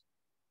that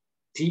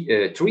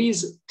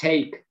trees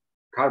take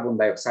carbon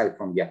dioxide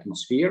from the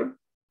atmosphere,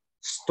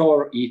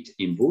 store it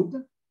in wood,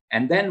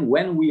 and then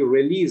when we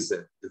release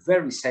the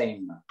very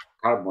same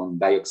carbon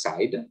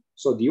dioxide,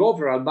 so the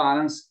overall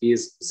balance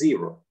is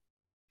 0.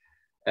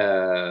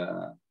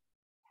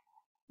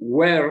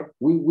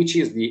 Which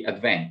is the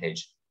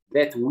advantage?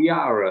 That we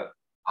are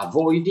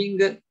avoiding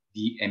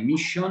the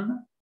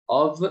emission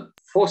of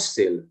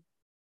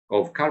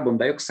carbon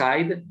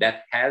dioxide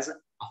that has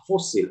a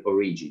fossil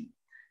origin.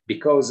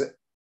 Because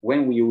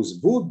when we use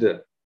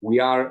wood, we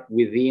are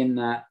within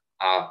a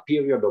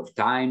period of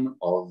time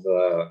of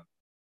a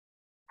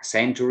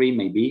century,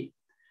 maybe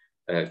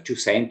 2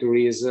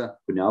 centuries,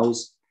 who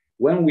knows.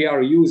 When we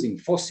are using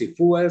fossil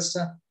fuels,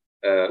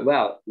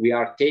 well, we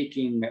are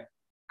taking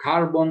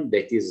carbon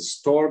that is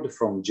stored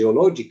from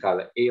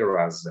geological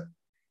eras.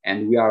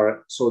 And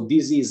so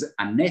this is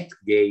a net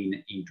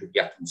gain into the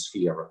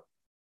atmosphere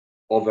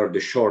over the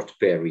short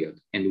period.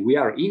 And we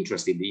are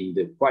interested in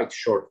the quite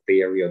short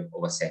period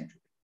of a century.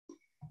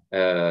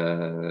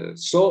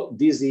 So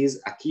this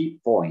is a key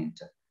point.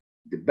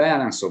 The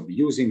balance of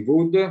using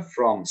wood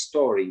from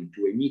storing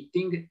to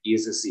emitting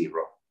is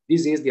 0.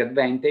 This is the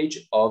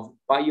advantage of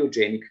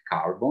biogenic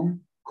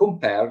carbon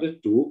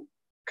compared to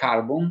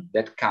carbon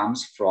that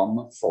comes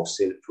from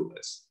fossil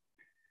fuels.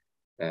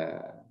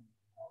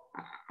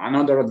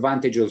 Another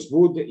advantage of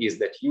wood is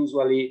that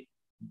usually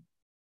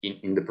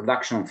in the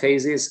production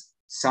phases,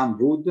 some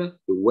wood, the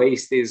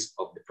wastes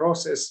of the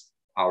process,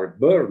 are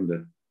burned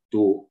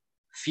to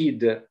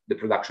feed the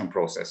production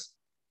process.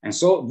 And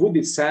so wood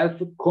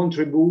itself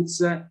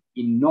contributes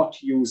in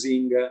not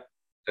using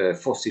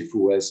fossil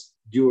fuels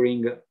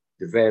during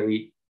the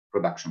very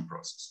production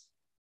process.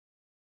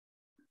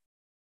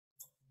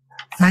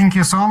 Thank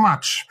you so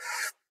much.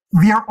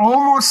 We are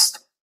almost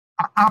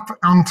up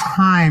on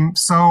time,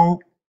 so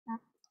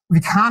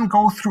we can't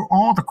go through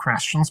all the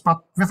questions,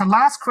 but with the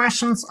last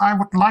questions, I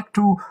would like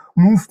to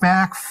move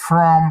back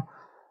from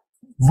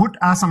wood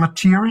as a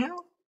material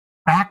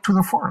back to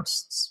the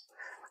forests.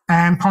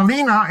 And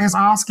Paulina is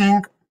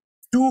asking,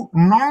 do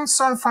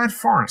non-sulfide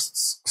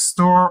forests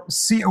store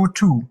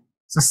CO2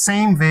 the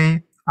same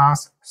way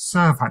as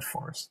sulfide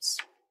forests?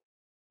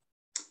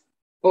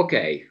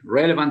 Okay,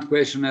 relevant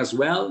question as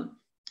well.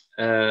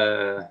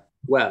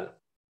 Well,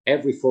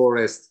 every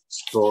forest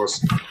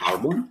stores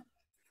carbon,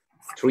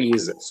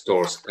 trees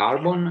stores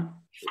carbon,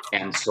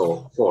 and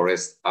so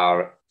forests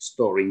are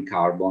storing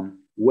carbon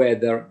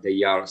whether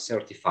they are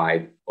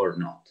certified or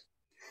not.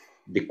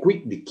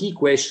 The key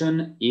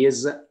question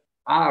is,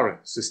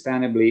 are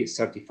sustainably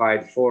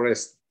certified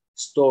forests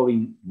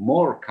storing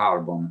more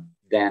carbon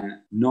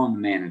than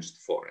non-managed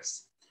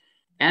forests?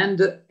 And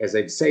as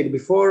I've said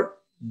before,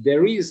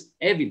 there is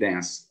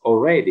evidence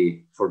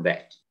already for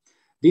that.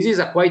 This is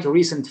a quite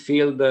recent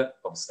field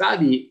of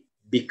study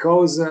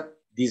because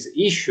this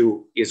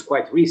issue is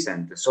quite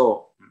recent.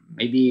 So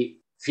maybe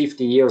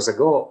 50 years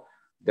ago,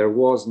 there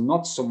was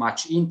not so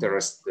much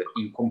interest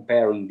in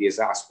comparing this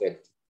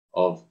aspect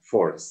of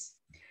forests.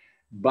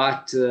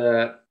 But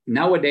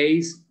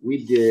nowadays,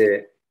 with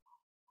the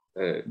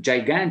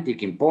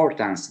gigantic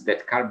importance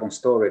that carbon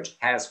storage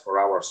has for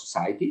our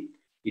society,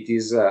 it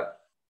is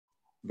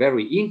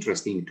very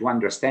interesting to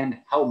understand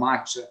how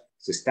much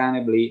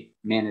sustainably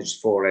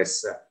managed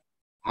forests,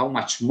 how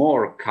much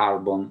more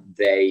carbon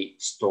they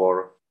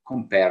store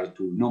compared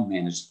to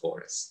non-managed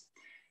forests.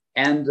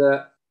 And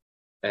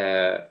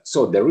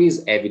so there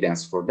is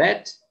evidence for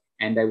that.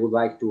 And I would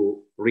like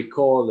to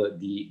recall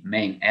the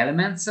main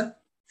elements.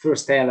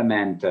 First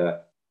element,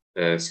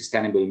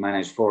 sustainably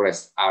managed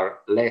forests are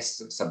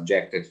less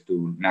subjected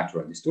to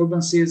natural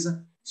disturbances.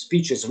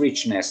 Species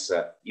richness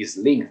is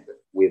linked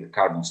with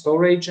carbon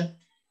storage.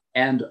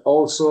 And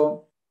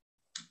also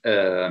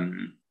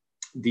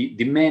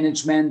the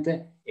management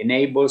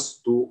enables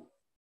to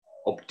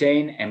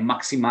obtain and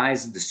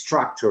maximize the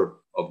structure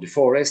of the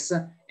forest,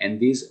 and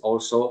this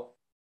also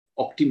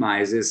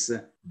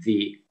optimizes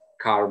the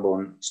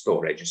carbon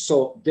storage.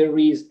 So there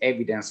is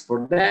evidence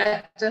for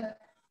that.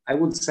 I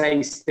would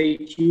say stay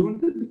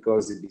tuned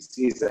because this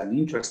is an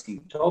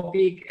interesting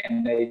topic,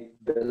 and I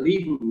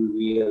believe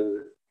we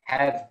will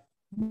have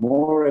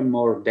more and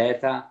more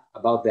data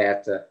about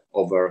that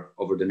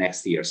over the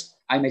next years.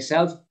 I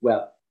myself,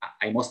 well,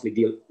 I mostly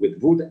deal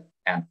with wood,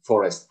 and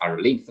forests are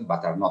linked,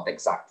 but are not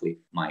exactly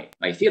my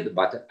field.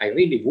 But I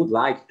really would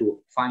like to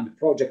find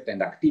projects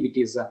and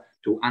activities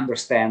to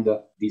understand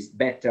this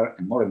better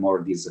and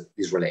more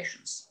these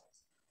relations.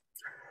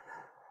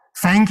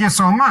 Thank you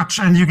so much.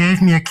 And you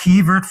gave me a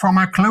keyword for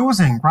my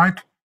closing, right?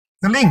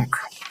 The link.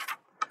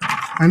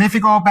 And if you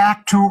go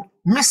back to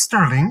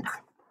Mr. Link,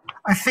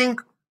 I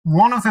think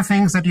one of the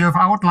things that you have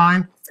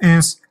outlined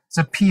is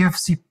that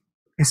PFC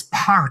is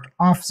part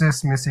of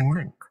this missing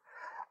link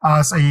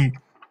as a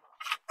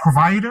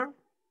provider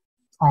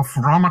of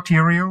raw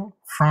material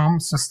from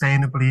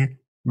sustainably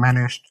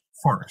managed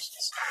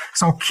forests.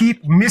 So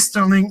keep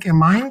Mr. Link in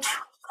mind.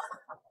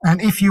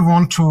 And if you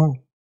want to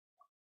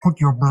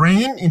put your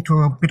brain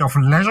into a bit of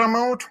leisure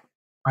mode,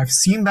 I've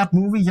seen that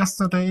movie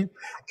yesterday.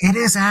 It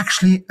is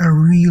actually a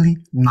really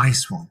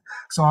nice one.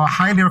 So I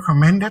highly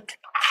recommend it.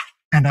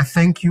 And I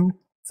thank you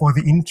for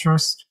the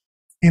interest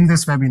in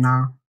this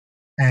webinar.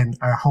 And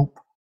I hope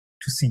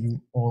to see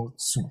you all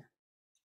soon.